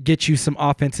to get you some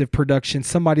offensive production,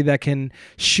 somebody that can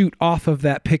shoot off of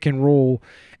that pick and roll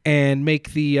and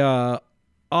make the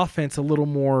offense a little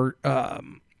more, or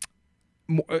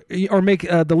make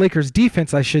the Lakers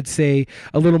defense, I should say,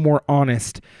 a little more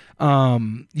honest.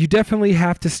 You definitely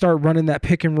have to start running that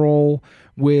pick and roll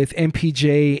with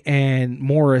MPJ and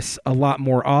Morris a lot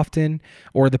more often,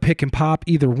 or the pick and pop.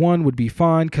 Either one would be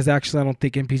fine because actually I don't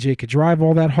think MPJ could drive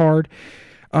all that hard.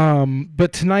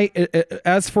 But tonight,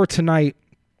 as for tonight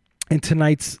and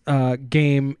tonight's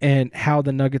game and how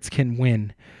the Nuggets can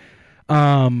win,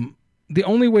 the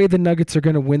only way the Nuggets are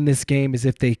going to win this game is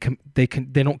if they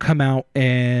don't come out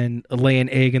and lay an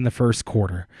egg in the first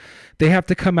quarter. They have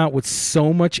to come out with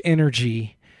so much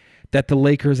energy that the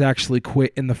Lakers actually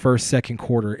quit in the second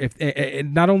quarter. If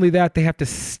not only that, they have to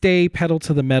stay pedal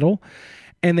to the metal.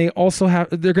 And they're going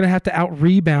to have to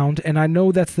out-rebound. And I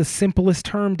know that's the simplest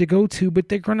term to go to, but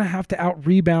they're going to have to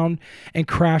out-rebound and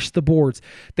crash the boards.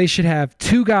 They should have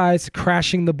 2 guys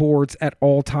crashing the boards at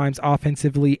all times,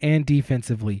 offensively and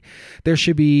defensively. There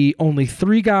should be only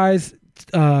 3 guys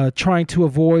trying to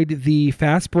avoid the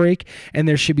fast break, and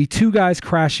there should be 2 guys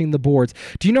crashing the boards.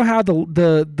 Do you know how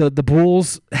the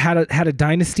Bulls had a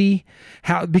dynasty?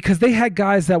 Because they had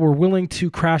guys that were willing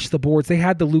to crash the boards. They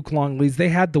had the Luke Longleys, they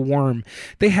had the Worm,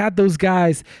 they had those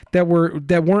guys that weren't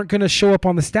going to show up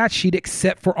on the stat sheet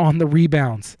except for on the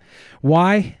rebounds.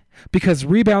 Why? Because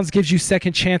rebounds gives you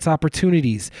second chance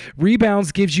opportunities.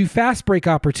 Rebounds gives you fast break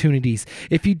opportunities.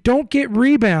 If you don't get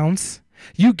rebounds,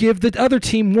 you give the other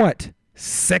team what?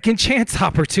 Second chance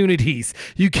opportunities.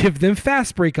 You give them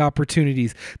fast break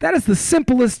opportunities. That is the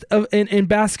simplest in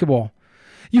basketball.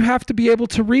 You have to be able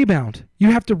to rebound.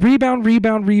 You have to rebound,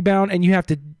 and you have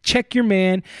to check your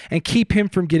man and keep him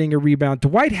from getting a rebound.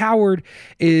 Dwight Howard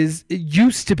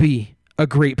used to be a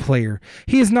great player.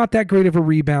 He is not that great of a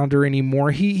rebounder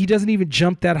anymore. He doesn't even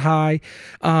jump that high.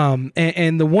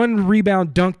 And the one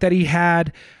rebound dunk that he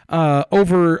had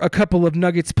over a couple of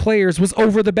Nuggets players was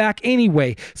over the back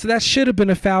anyway. So that should have been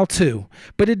a foul too,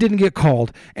 but it didn't get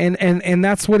called. And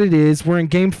that's what it is. We're in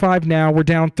game 5 now. We're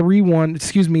down 3-1.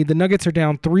 Excuse me. The Nuggets are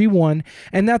down 3-1.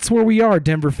 And that's where we are,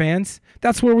 Denver fans.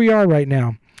 That's where we are right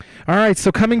now. All right.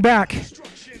 So coming back,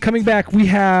 we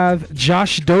have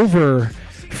Josh Dover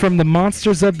from the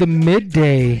Monsters of the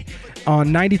Midday on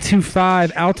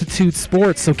 92.5 Altitude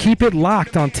Sports. So keep it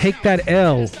locked on Take That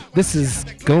L. This is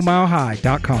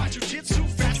GoMileHigh.com.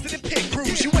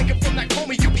 You wake up from that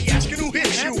coma, you be asking who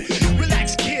hit you.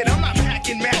 Relax, kid, I'm not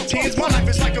packing mad tins. My life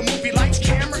is like a movie, lights,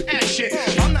 camera, action.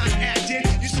 I'm not acting,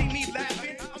 you see me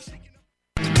laughing.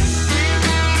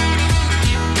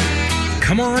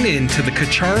 Come on in to the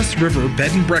Cacharis River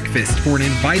Bed and Breakfast for an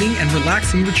inviting and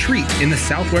relaxing retreat in the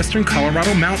southwestern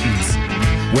Colorado mountains.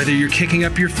 Whether you're kicking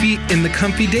up your feet in the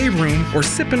comfy day room or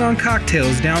sipping on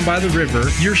cocktails down by the river,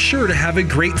 you're sure to have a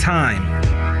great time.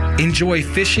 Enjoy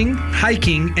fishing,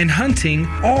 hiking, and hunting,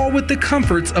 all with the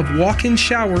comforts of walk-in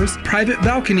showers, private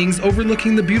balconies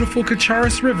overlooking the beautiful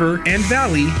Cacharis River and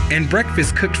Valley, and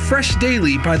breakfast cooked fresh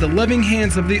daily by the loving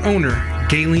hands of the owner,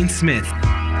 Galen Smith.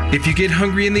 If you get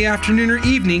hungry in the afternoon or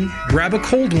evening, grab a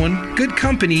cold one, good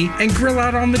company, and grill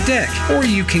out on the deck. Or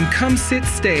you can come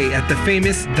stay at the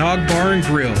famous Dog Bar and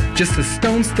Grill, just a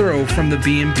stone's throw from the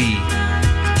B&B.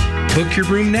 Book your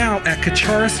room now at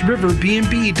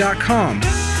CacharisRiverBnB.com.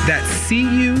 That's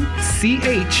CUCHARAS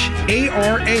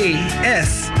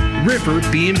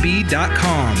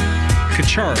RiverBnB.com.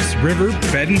 Cacharis River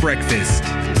Bed and Breakfast.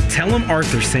 Tell them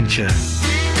Arthur sent you.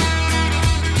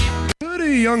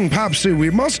 Hey, young Papsy, we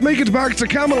must make it back to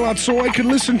Camelot so I can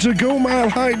listen to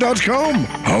GoMileHigh.com.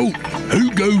 Oh,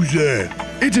 who goes there?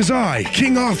 It is I,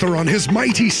 King Arthur on his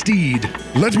mighty steed.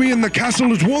 Let me in the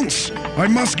castle at once. I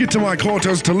must get to my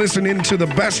quarters to listen in to the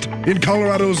best in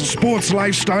Colorado's sports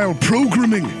lifestyle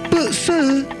programming. But,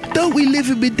 sir, don't we live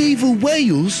in medieval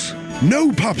Wales?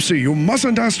 No, Popsy, you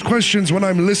mustn't ask questions when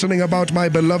I'm listening about my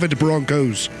beloved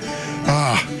Broncos.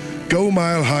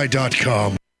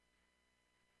 GoMileHigh.com.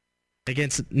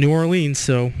 Against New Orleans,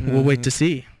 so we'll wait to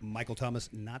see. Michael Thomas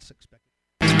not expected.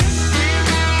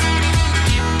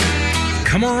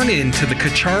 Come on in to the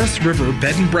Cacharis River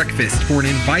Bed and Breakfast for an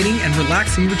inviting and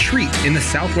relaxing retreat in the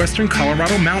southwestern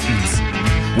Colorado mountains.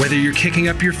 Whether you're kicking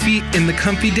up your feet in the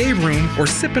comfy day room or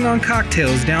sipping on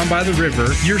cocktails down by the river,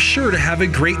 you're sure to have a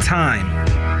great time.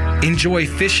 Enjoy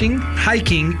fishing,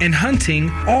 hiking, and hunting,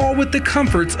 all with the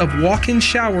comforts of walk-in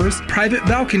showers, private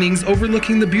balconies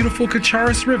overlooking the beautiful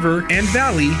Cacharis River and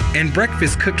Valley, and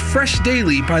breakfast cooked fresh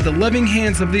daily by the loving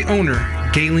hands of the owner,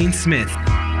 Galen Smith.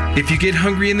 If you get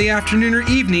hungry in the afternoon or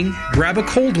evening, grab a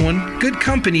cold one, good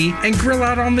company, and grill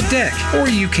out on the deck. Or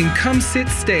you can come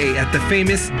stay at the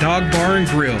famous Dog Bar and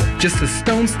Grill, just a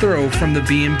stone's throw from the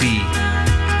B&B.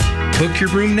 Book your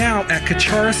room now at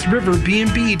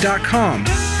CacharisRiverBnB.com.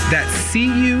 That's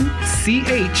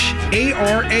CUCHARAS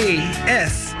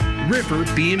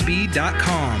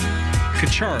RiverBnB.com.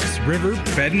 Cacharis River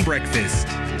Bed and Breakfast.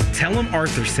 Tell them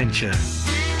Arthur sent you.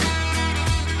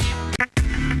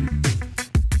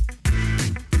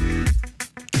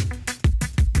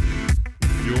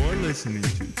 You're listening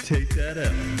to Take That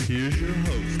L. Here's your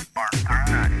host,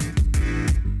 Arthur.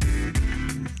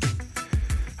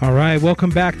 All right,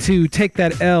 welcome back to Take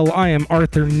That L. I am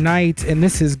Arthur Knight, and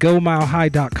this is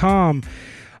GoMileHigh.com.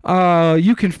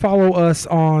 You can follow us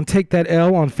on Take That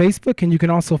L on Facebook, and you can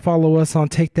also follow us on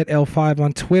Take That L5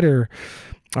 on Twitter.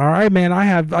 All right, man,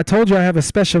 I told you I have a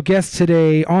special guest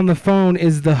today. On the phone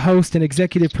is the host and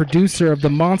executive producer of the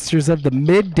Monsters of the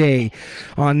Midday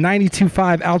on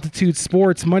 92.5 Altitude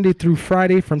Sports, Monday through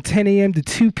Friday from 10 a.m. to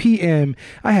 2 p.m.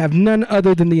 I have none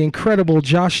other than the incredible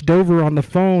Josh Dover on the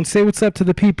phone. Say what's up to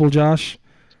the people, Josh.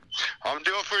 I'm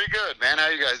doing pretty good, man. How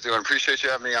you guys doing? Appreciate you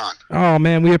having me on. Oh,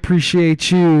 man, we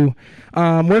appreciate you.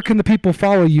 Where can the people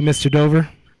follow you, Mr. Dover?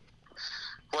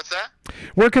 What's that?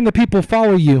 Where can the people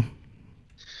follow you?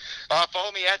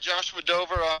 Follow me at Joshua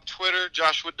Dover on Twitter,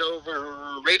 Joshua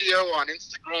Dover Radio on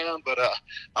Instagram, but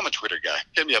I'm a Twitter guy.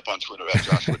 Hit me up on Twitter at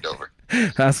Joshua Dover.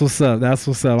 That's what's up.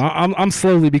 I'm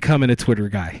slowly becoming a Twitter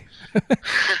guy.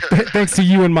 Thanks to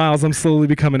you and Miles, I'm slowly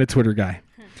becoming a Twitter guy.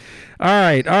 All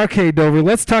right. Okay, Dover,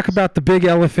 let's talk about the big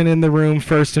elephant in the room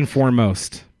first and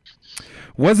foremost.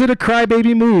 Was it a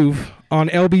crybaby move on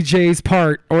LBJ's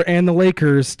part and the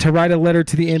Lakers to write a letter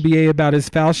to the NBA about his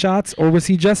foul shots, or was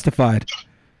he justified?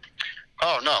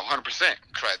 Oh, no, 100%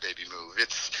 crybaby move.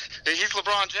 He's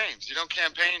LeBron James. You don't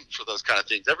campaign for those kind of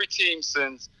things. Every team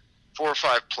sends 4 or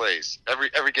 5 plays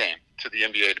every game to the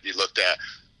NBA to be looked at.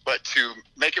 But to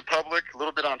make it public, a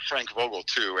little bit on Frank Vogel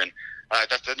too, and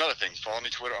that's another thing. Follow me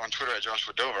on Twitter at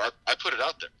Joshua Dover. I put it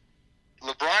out there.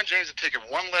 LeBron James had taken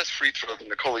 1 less free throw than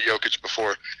Nikola Jokic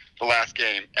before the last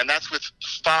game, and that's with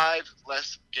 5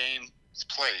 less games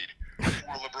played for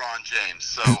LeBron James.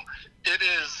 So it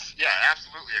is,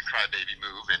 absolutely a crybaby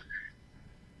move. And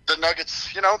the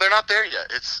Nuggets, they're not there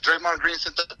yet. It's Draymond Green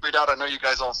sent that tweet out. I know you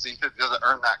guys all seen it. He doesn't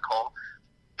earn that call.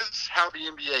 This is how the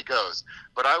NBA goes.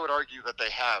 But I would argue that they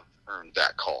have earned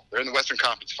that call. They're in the Western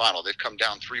Conference Final. They've come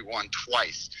down 3-1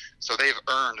 twice. So they've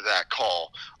earned that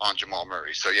call on Jamal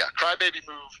Murray. So, crybaby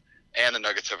move, and the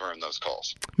Nuggets have earned those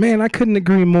calls. Man, I couldn't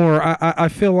agree more. I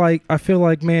feel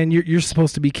like, man, you're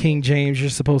supposed to be King James. You're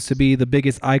supposed to be the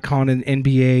biggest icon in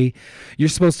NBA. You're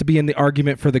supposed to be in the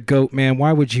argument for the GOAT, man.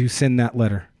 Why would you send that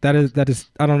letter? That is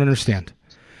I don't understand.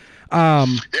 Go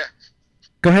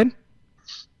ahead.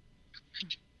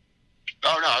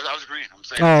 Oh, no, I was agreeing. I'm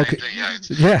saying the same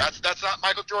thing. Yeah. That's not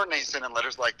Michael Jordan ain't sending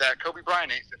letters like that. Kobe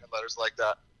Bryant ain't sending letters like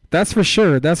that. That's for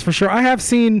sure. I have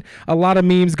seen a lot of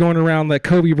memes going around that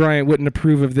Kobe Bryant wouldn't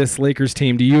approve of this Lakers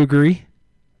team. Do you agree?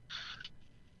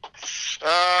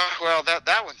 Well,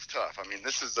 that one's tough. I mean,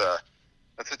 that's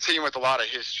a team with a lot of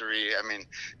history. I mean,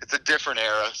 it's a different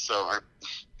era, so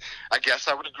I guess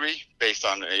I would agree based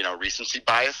on recency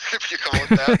bias, if you call it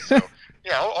that. So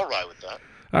I'll ride with that.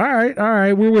 All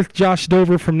right. We're with Josh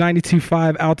Dover from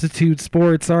 92.5 Altitude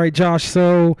Sports. All right, Josh.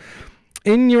 So,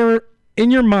 in your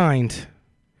mind,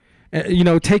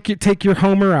 take your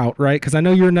homer out, right? Because I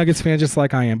know you're a Nuggets fan just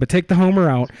like I am. But take the homer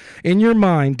out. In your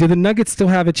mind, do the Nuggets still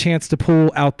have a chance to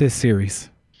pull out this series?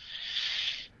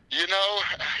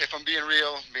 If I'm being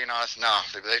real, being honest, no,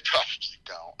 they probably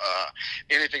don't.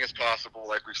 Anything is possible,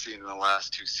 like we've seen in the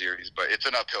last 2 series, but it's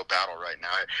an uphill battle right now.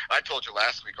 I told you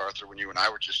last week, Arthur, when you and I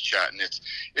were just chatting, it's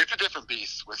a different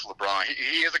beast with LeBron.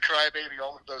 He is a crybaby,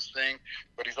 all of those things,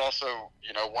 but he's also,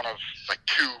 one of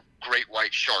 2 great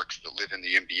white sharks that live in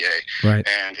the NBA. Right.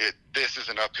 And this is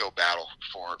an uphill battle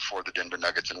for the Denver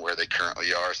Nuggets and where they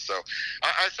currently are. So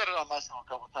I said it on my show a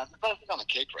couple of times. They're on the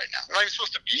cake right now. They're not even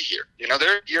supposed to be here.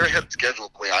 They're a year ahead of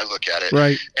schedule the way I look at it.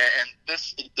 Right. And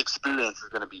this experience is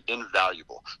going to be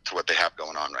invaluable to what they have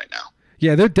going on right now.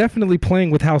 Yeah, they're definitely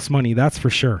playing with house money. That's for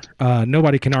sure.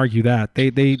 Nobody can argue that.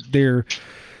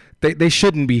 They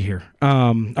shouldn't be here.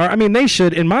 They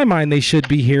should. In my mind, they should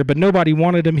be here, but nobody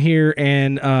wanted them here,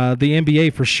 and the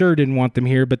NBA for sure didn't want them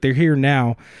here, but they're here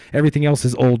now. Everything else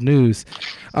is old news.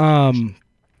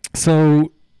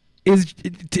 So,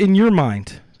 in your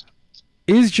mind,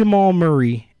 is Jamal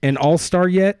Murray an all-star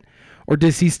yet, or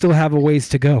does he still have a ways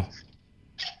to go?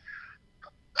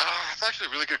 That's actually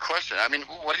a really good question. I mean,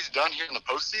 what he's done here in the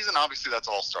postseason, obviously that's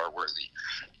all-star worthy.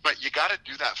 But you got to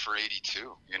do that for 82.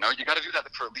 You got to do that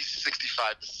for at least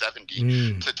 65 to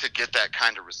 70 to get that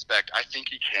kind of respect. I think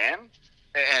he can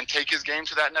and take his game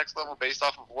to that next level based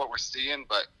off of what we're seeing.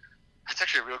 But that's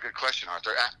actually a real good question,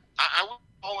 Arthur. I would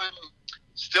call him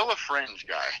still a fringe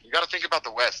guy. You got to think about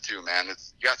the West too, man. You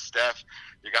got Steph,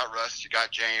 you got Russ, you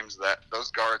got James. Those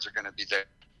guards are going to be there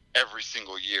every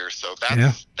single year. So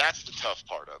that's the tough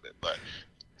part of it. But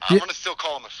I'm going to still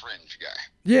call him a fringe guy.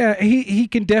 Yeah, he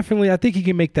can definitely. I think he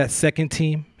can make that second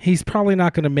team. He's probably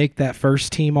not going to make that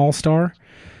first team all-star.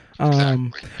 Exactly.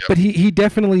 Yep. But he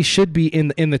definitely should be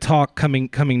in the talk coming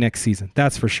next season.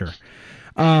 That's for sure.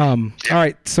 All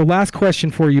right, so last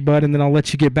question for you, bud, and then I'll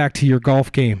let you get back to your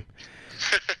golf game.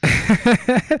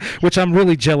 Which I'm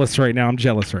really jealous right now.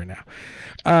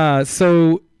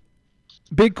 So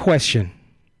big question.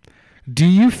 Do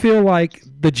you feel like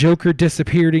the Joker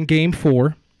disappeared in Game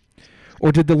 4,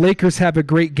 or did the Lakers have a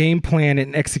great game plan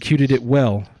and executed it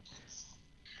well?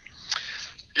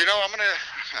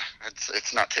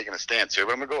 It's not taking a stance here,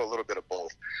 but I'm going to go a little bit of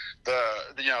both.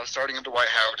 Starting with Dwight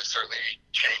Howard certainly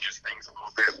changes things a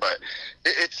little bit, but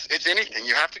it's anything.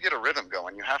 You have to get a rhythm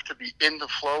going. You have to be in the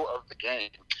flow of the game.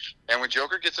 And when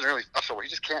Joker gets an early he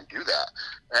just can't do that.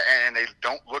 And they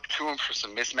don't look to him for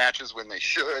some mismatches when they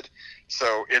should.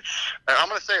 So I'm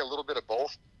going to say a little bit of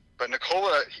both. But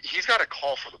Nikola, he's got to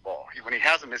call for the ball. When he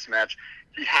has a mismatch,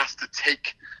 he has to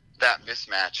take that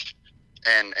mismatch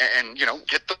and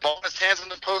get the ball in his hands in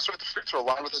the post or at the free throw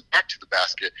line with his back to the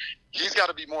basket. He's got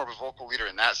to be more of a vocal leader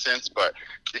in that sense, but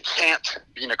you can't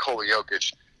be Nikola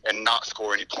Jokic and not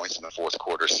score any points in the fourth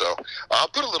quarter. So I'll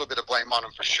put a little bit of blame on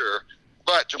him for sure,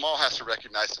 but Jamal has to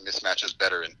recognize some mismatches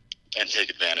better and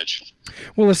take advantage.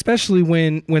 Well, especially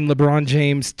when LeBron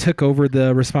James took over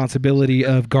the responsibility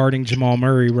of guarding Jamal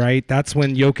Murray, right? That's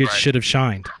when Jokic should have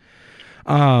shined.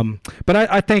 But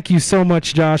I thank you so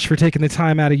much, Josh, for taking the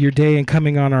time out of your day and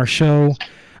coming on our show.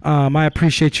 I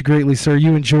appreciate you greatly, sir.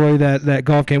 You enjoy that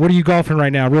golf game. What are you golfing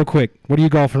right now, real quick? What are you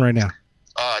golfing right now?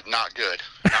 Not good.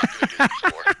 Not good to the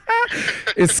score.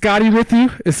 Is Scotty with you?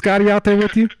 Is Scotty out there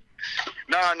with you?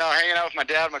 No, hanging out with my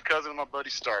dad, my cousin, and my buddy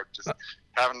Stark. Just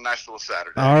having a nice little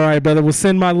Saturday. All right, brother. Well,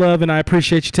 send my love, and I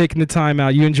appreciate you taking the time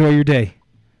out. You enjoy your day.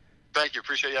 Thank you.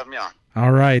 Appreciate you having me on.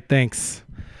 All right. Thanks.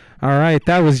 All right.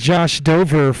 That was Josh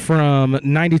Dover from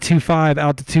 92.5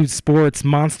 Altitude Sports,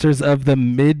 Monsters of the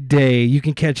Midday. You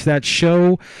can catch that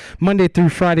show Monday through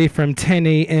Friday from 10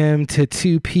 a.m. to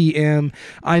 2 p.m.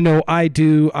 I know I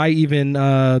do. I even,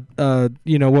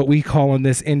 what we call in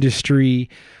this industry,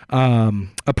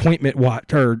 appointment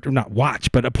watch, or not watch,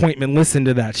 but appointment listen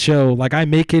to that show. Like, I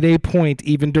make it a point,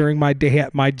 even during my day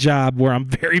at my job where I'm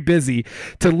very busy,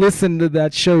 to listen to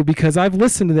that show, because I've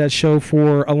listened to that show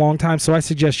for a long time. So I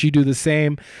suggest you do the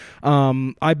same.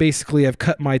 I basically have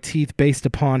cut my teeth based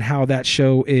upon how that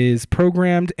show is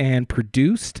programmed and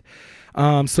produced.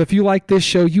 So if you like this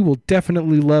show, you will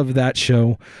definitely love that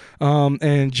show.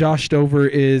 And Josh Dover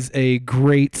is a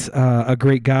great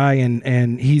guy,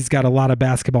 and he's got a lot of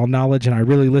basketball knowledge, and I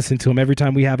really listen to him every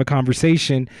time we have a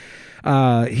conversation.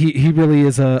 He really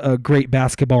is a great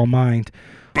basketball mind.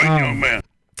 Great young man.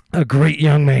 A great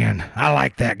young man. I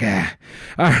like that guy.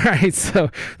 All right, so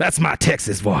that's my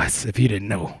Texas voice, if you didn't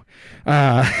know.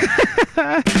 I'll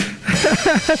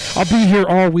be here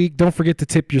all week. Don't forget to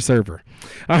tip your server.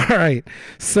 All right.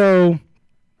 So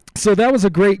that was a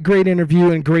great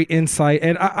interview and great insight.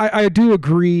 And I do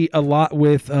agree a lot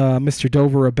with Mr.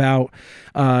 Dover about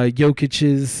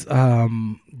Jokic's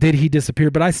did he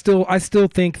disappear? But I still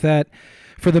think that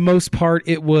for the most part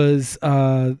it was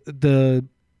the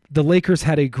Lakers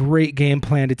had a great game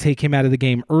plan to take him out of the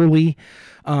game early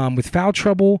with foul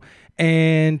trouble,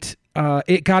 and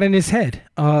it got in his head.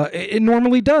 It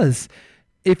normally does.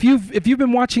 If you've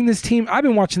been watching this team, I've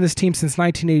been watching this team since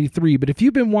 1983, but if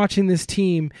you've been watching this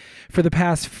team for the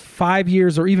past 5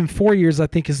 years or even 4 years, I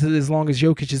think is as long as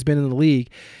Jokic has been in the league,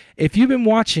 if you've been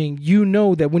watching, you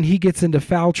know that when he gets into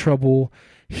foul trouble,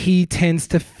 he tends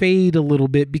to fade a little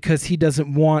bit because he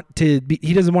doesn't want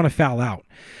to foul out.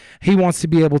 He wants to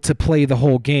be able to play the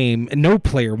whole game, and no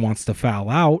player wants to foul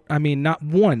out. I mean, not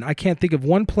one. I can't think of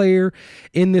one player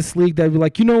in this league that would be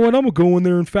like, you know what, I'm going to go in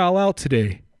there and foul out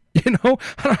today. You know,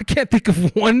 I can't think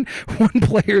of one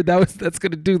player that's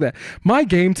going to do that. My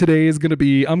game today is going to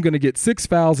be, I'm going to get 6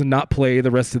 fouls and not play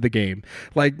the rest of the game.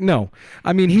 Like, no.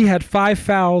 I mean, he had 5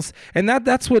 fouls, and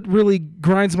that's what really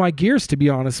grinds my gears, to be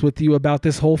honest with you, about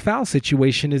this whole foul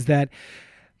situation, is that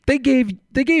they gave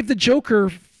the Joker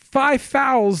 5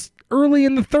 fouls early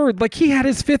in the third. Like, he had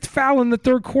his 5th foul in the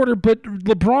third quarter, but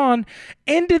LeBron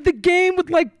ended the game with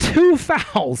like 2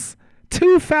 fouls.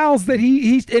 2 fouls that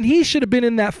he should have been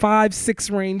in that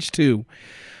 5-6 range too.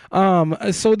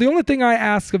 So the only thing I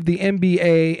ask of the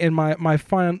NBA in my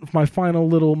final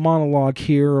little monologue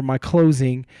here, or my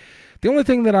closing, the only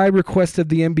thing that I request of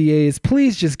the NBA is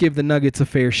please just give the Nuggets a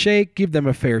fair shake, give them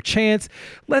a fair chance.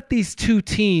 Let these two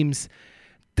teams.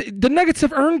 The Nuggets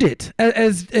have earned it.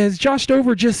 As Josh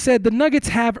Dover just said, the Nuggets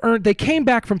have earned. They came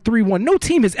back from 3-1. No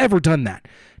team has ever done that.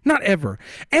 Not ever.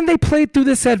 And they played through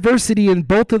this adversity in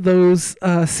both of those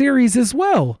series as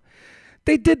well.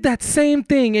 They did that same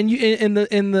thing, and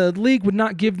the league would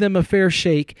not give them a fair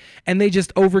shake, and they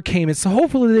just overcame it. So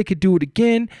hopefully they could do it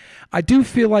again. I do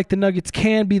feel like the Nuggets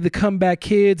can be the comeback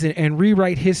kids and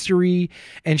rewrite history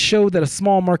and show that a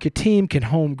small market team can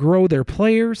home grow their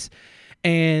players,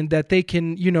 and that they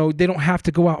can, they don't have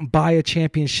to go out and buy a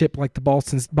championship like the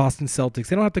Boston Celtics.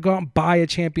 They don't have to go out and buy a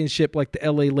championship like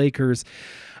the LA Lakers.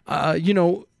 I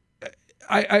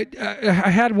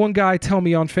had one guy tell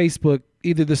me on Facebook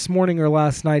either this morning or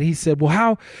last night. He said,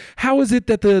 well, how is it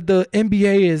that the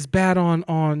NBA is bad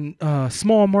on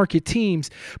small market teams,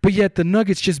 but yet the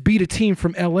Nuggets just beat a team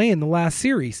from LA in the last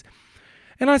series?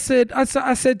 And I said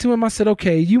to him,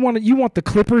 okay, you want the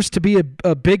Clippers to be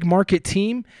a big market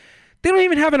team? They don't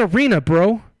even have an arena,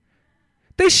 bro.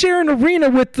 They share an arena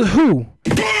with the who?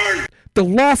 The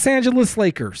Los Angeles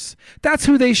Lakers. That's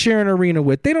who they share an arena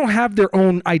with. They don't have their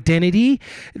own identity.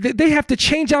 They have to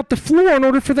change out the floor in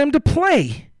order for them to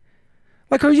play.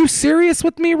 Like, are you serious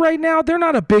with me right now? They're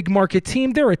not a big market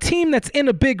team. They're a team that's in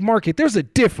a big market. There's a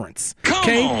difference. Come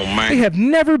on, man. They have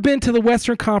never been to the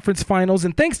Western Conference Finals,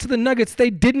 and thanks to the Nuggets,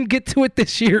 they didn't get to it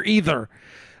this year either.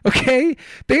 Okay?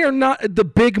 They are not the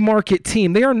big market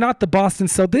team. They are not the Boston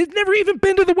Celtics. They've never even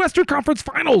been to the Western Conference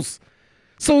Finals.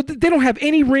 So they don't have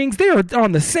any rings. They are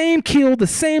on the same keel, the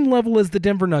same level as the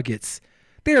Denver Nuggets.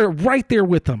 They are right there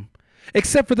with them,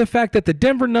 except for the fact that the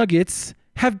Denver Nuggets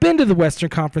have been to the Western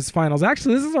Conference Finals.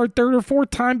 Actually, this is our third or fourth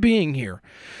time being here.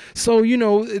 So, you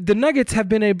know, the Nuggets have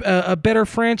been a better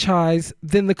franchise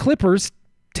than the Clippers,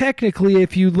 technically,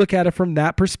 if you look at it from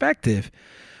that perspective.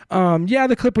 Yeah,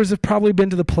 the Clippers have probably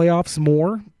been to the playoffs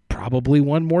more, probably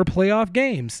won more playoff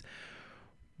games.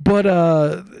 But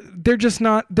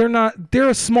they're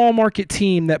a small market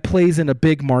team that plays in a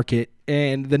big market,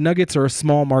 and the Nuggets are a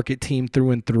small market team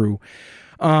through and through.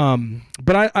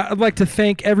 But I'd like to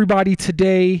thank everybody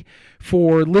today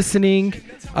for listening.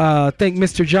 Thank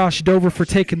Mr. Josh Dover for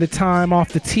taking the time off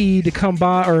the tee to come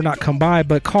by, or not come by,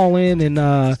 but call in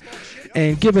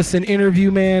and give us an interview,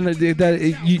 man.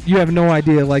 That you have no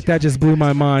idea. Like, that just blew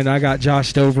my mind. I got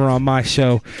Josh Dover on my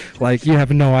show. Like, you have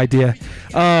no idea.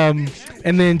 And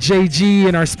then JG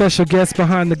and our special guest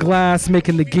behind the glass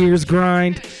making the gears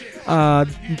grind.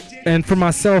 And for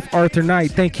myself, Arthur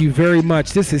Knight, thank you very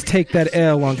much. This is Take That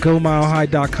L on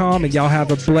GoMileHigh.com, and y'all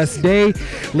have a blessed day.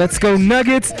 Let's go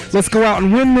Nuggets. Let's go out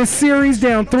and win this series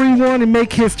down 3-1 and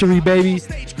make history, baby.